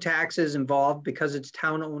no taxes involved because it's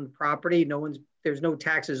town-owned property. There's no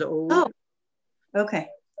taxes owed. Oh, okay.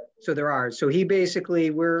 So there are. So he basically,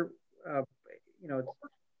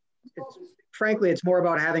 frankly, it's more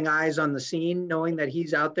about having eyes on the scene, knowing that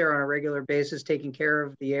he's out there on a regular basis, taking care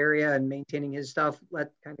of the area and maintaining his stuff.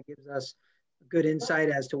 That kind of gives us good insight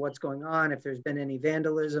as to what's going on. If there's been any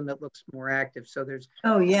vandalism, it looks more active. So there's.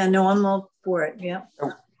 Oh yeah, no, I'm all for it. Yeah.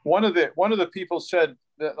 One of the people said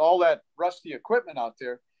that all that rusty equipment out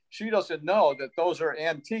there, she doesn't know that those are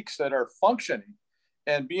antiques that are functioning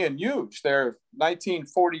and being used. They're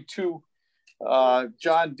 1942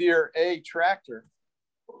 John Deere A tractor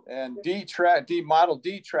and D Model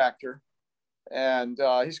D tractor, and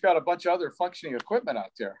he's got a bunch of other functioning equipment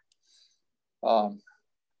out there.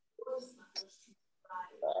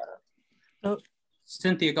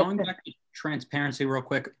 Cynthia, going back to transparency real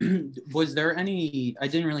quick, was there any, I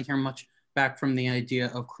didn't really hear much back from the idea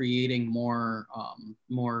of creating more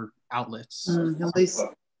outlets. At least.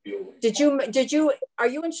 Are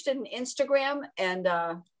you interested in Instagram? And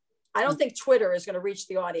I don't think Twitter is going to reach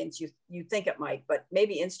the audience you think it might, but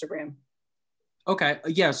maybe Instagram. Okay,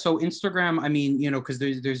 yeah, so Instagram, I mean, because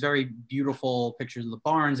there's very beautiful pictures of the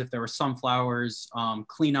barns. If there were sunflowers,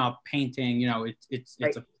 cleanup, painting, it's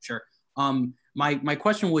a picture. My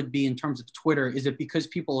question would be, in terms of Twitter, is it because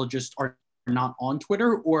people are not on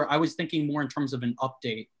Twitter, or I was thinking more in terms of an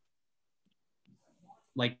update.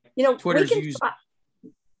 Like, you know, Twitter's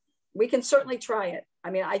we can certainly try it.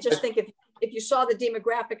 I mean, I just think if you saw the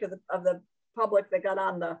demographic of the public that got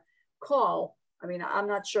on the call, I mean, I'm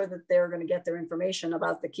not sure that they're going to get their information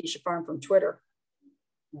about the Kycia Farm from Twitter.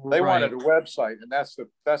 They wanted a website, and that's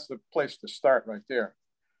the place to start right there,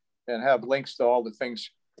 and have links to all the things.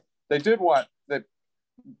 They did want that,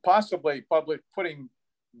 possibly putting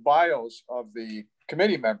bios of the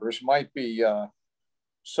committee members might be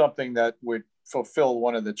something that would fulfill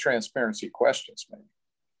one of the transparency questions. Maybe,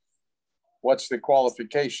 what's the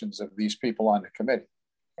qualifications of these people on the committee?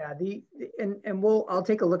 Yeah, I'll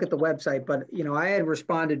take a look at the website, but you know, I had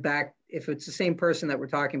responded back, if it's the same person that we're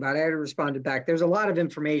talking about, I had responded back. There's a lot of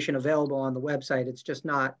information available on the website. It's just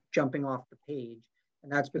not jumping off the page.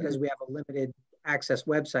 And that's because we have a limited access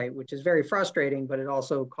website, which is very frustrating, but it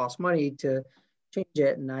also costs money to change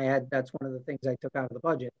it. And that's one of the things I took out of the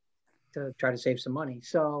budget to try to save some money.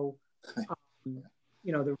 So,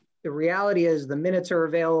 you know, the reality is the minutes are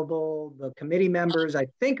available. The committee members, I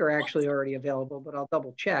think, are actually already available, but I'll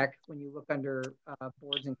double check when you look under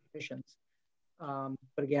boards and commissions.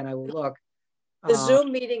 But again, I will look. The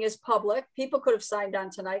Zoom meeting is public. People could have signed on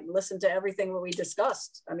tonight and listened to everything that we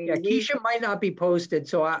discussed. I mean, yeah, Kycia might not be posted.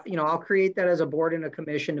 So, I'll create that as a board and a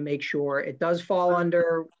commission to make sure. It does fall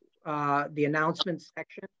under the announcement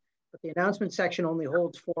section, but the announcement section only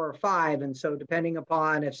holds 4 or 5. And so depending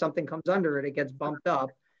upon if something comes under it, it gets bumped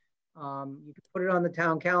up. You can put it on the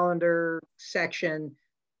town calendar section.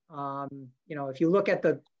 You know, if you look at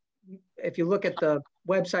the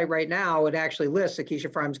website right now, it actually lists the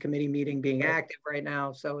Kycia Farms committee meeting being active right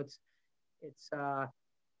now. So it's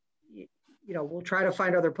you know, we'll try to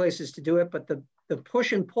find other places to do it, but the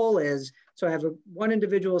push and pull is, so I have one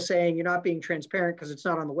individual saying you're not being transparent because it's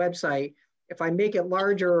not on the website. If I make it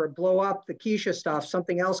larger or blow up the Kycia stuff,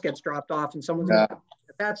 something else gets dropped off and someone's gonna,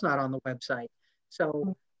 that's not on the website.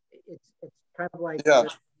 So it's kind of like, no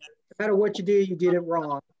matter what you do, you did it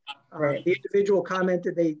wrong. The individual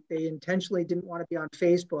commented they intentionally didn't want to be on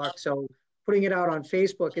Facebook, so putting it out on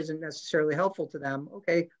Facebook isn't necessarily helpful to them.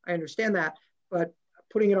 Okay, I understand that, but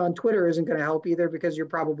putting it on Twitter isn't going to help either because you're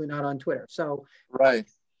probably not on Twitter. So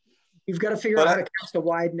you've got to figure out how to cast a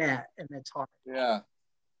wide net, and it's hard. Yeah.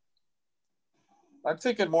 I'm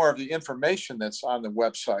thinking more of the information that's on the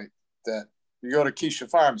website, that you go to Kycia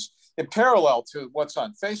Farms in parallel to what's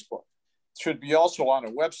on Facebook, should be also on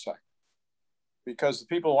a website, because the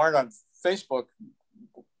people who aren't on Facebook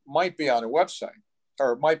might be on a website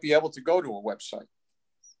or might be able to go to a website.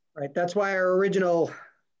 Right. That's why our original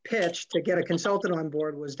pitch to get a consultant on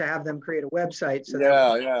board was to have them create a website. So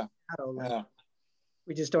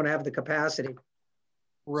we just don't have the capacity.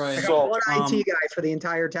 Right. I got one IT guy for the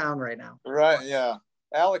entire town right now. Right. Yeah.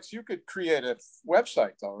 Alex, you could create a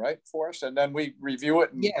website though, right, for us, and then we review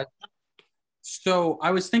it. And yeah. So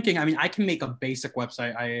I was thinking, I mean, I can make a basic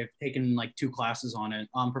website. I have taken like 2 classes on it.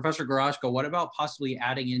 Professor Garashko, what about possibly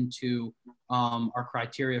adding into our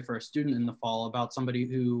criteria for a student in the fall about somebody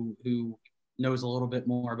who knows a little bit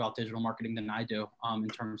more about digital marketing than I do in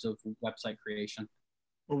terms of website creation?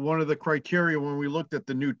 Well, one of the criteria when we looked at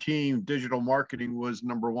the new team, digital marketing was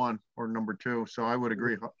 #1 or #2. So I would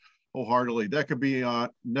agree wholeheartedly. That could be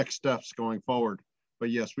next steps going forward.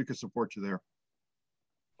 But yes, we could support you there.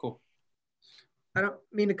 Cool. I don't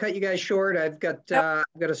mean to cut you guys short. I've got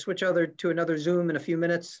to switch to another Zoom in a few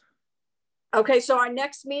minutes. Okay, so our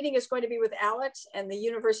next meeting is going to be with Alex and the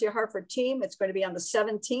University of Hartford team. It's going to be on the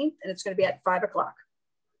 17th, and it's going to be at 5 o'clock.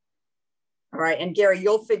 All right, and Gary,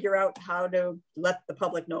 you'll figure out how to let the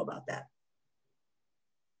public know about that.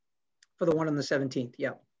 For the one on the 17th,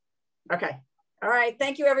 yeah. Okay. All right,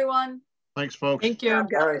 thank you, everyone. Thanks, folks. Thank you. all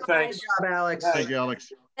right, thanks. Good job, Alex. Thank you,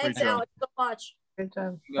 Alex. Thanks, Alex, so much. Good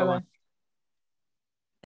job. Bye-bye.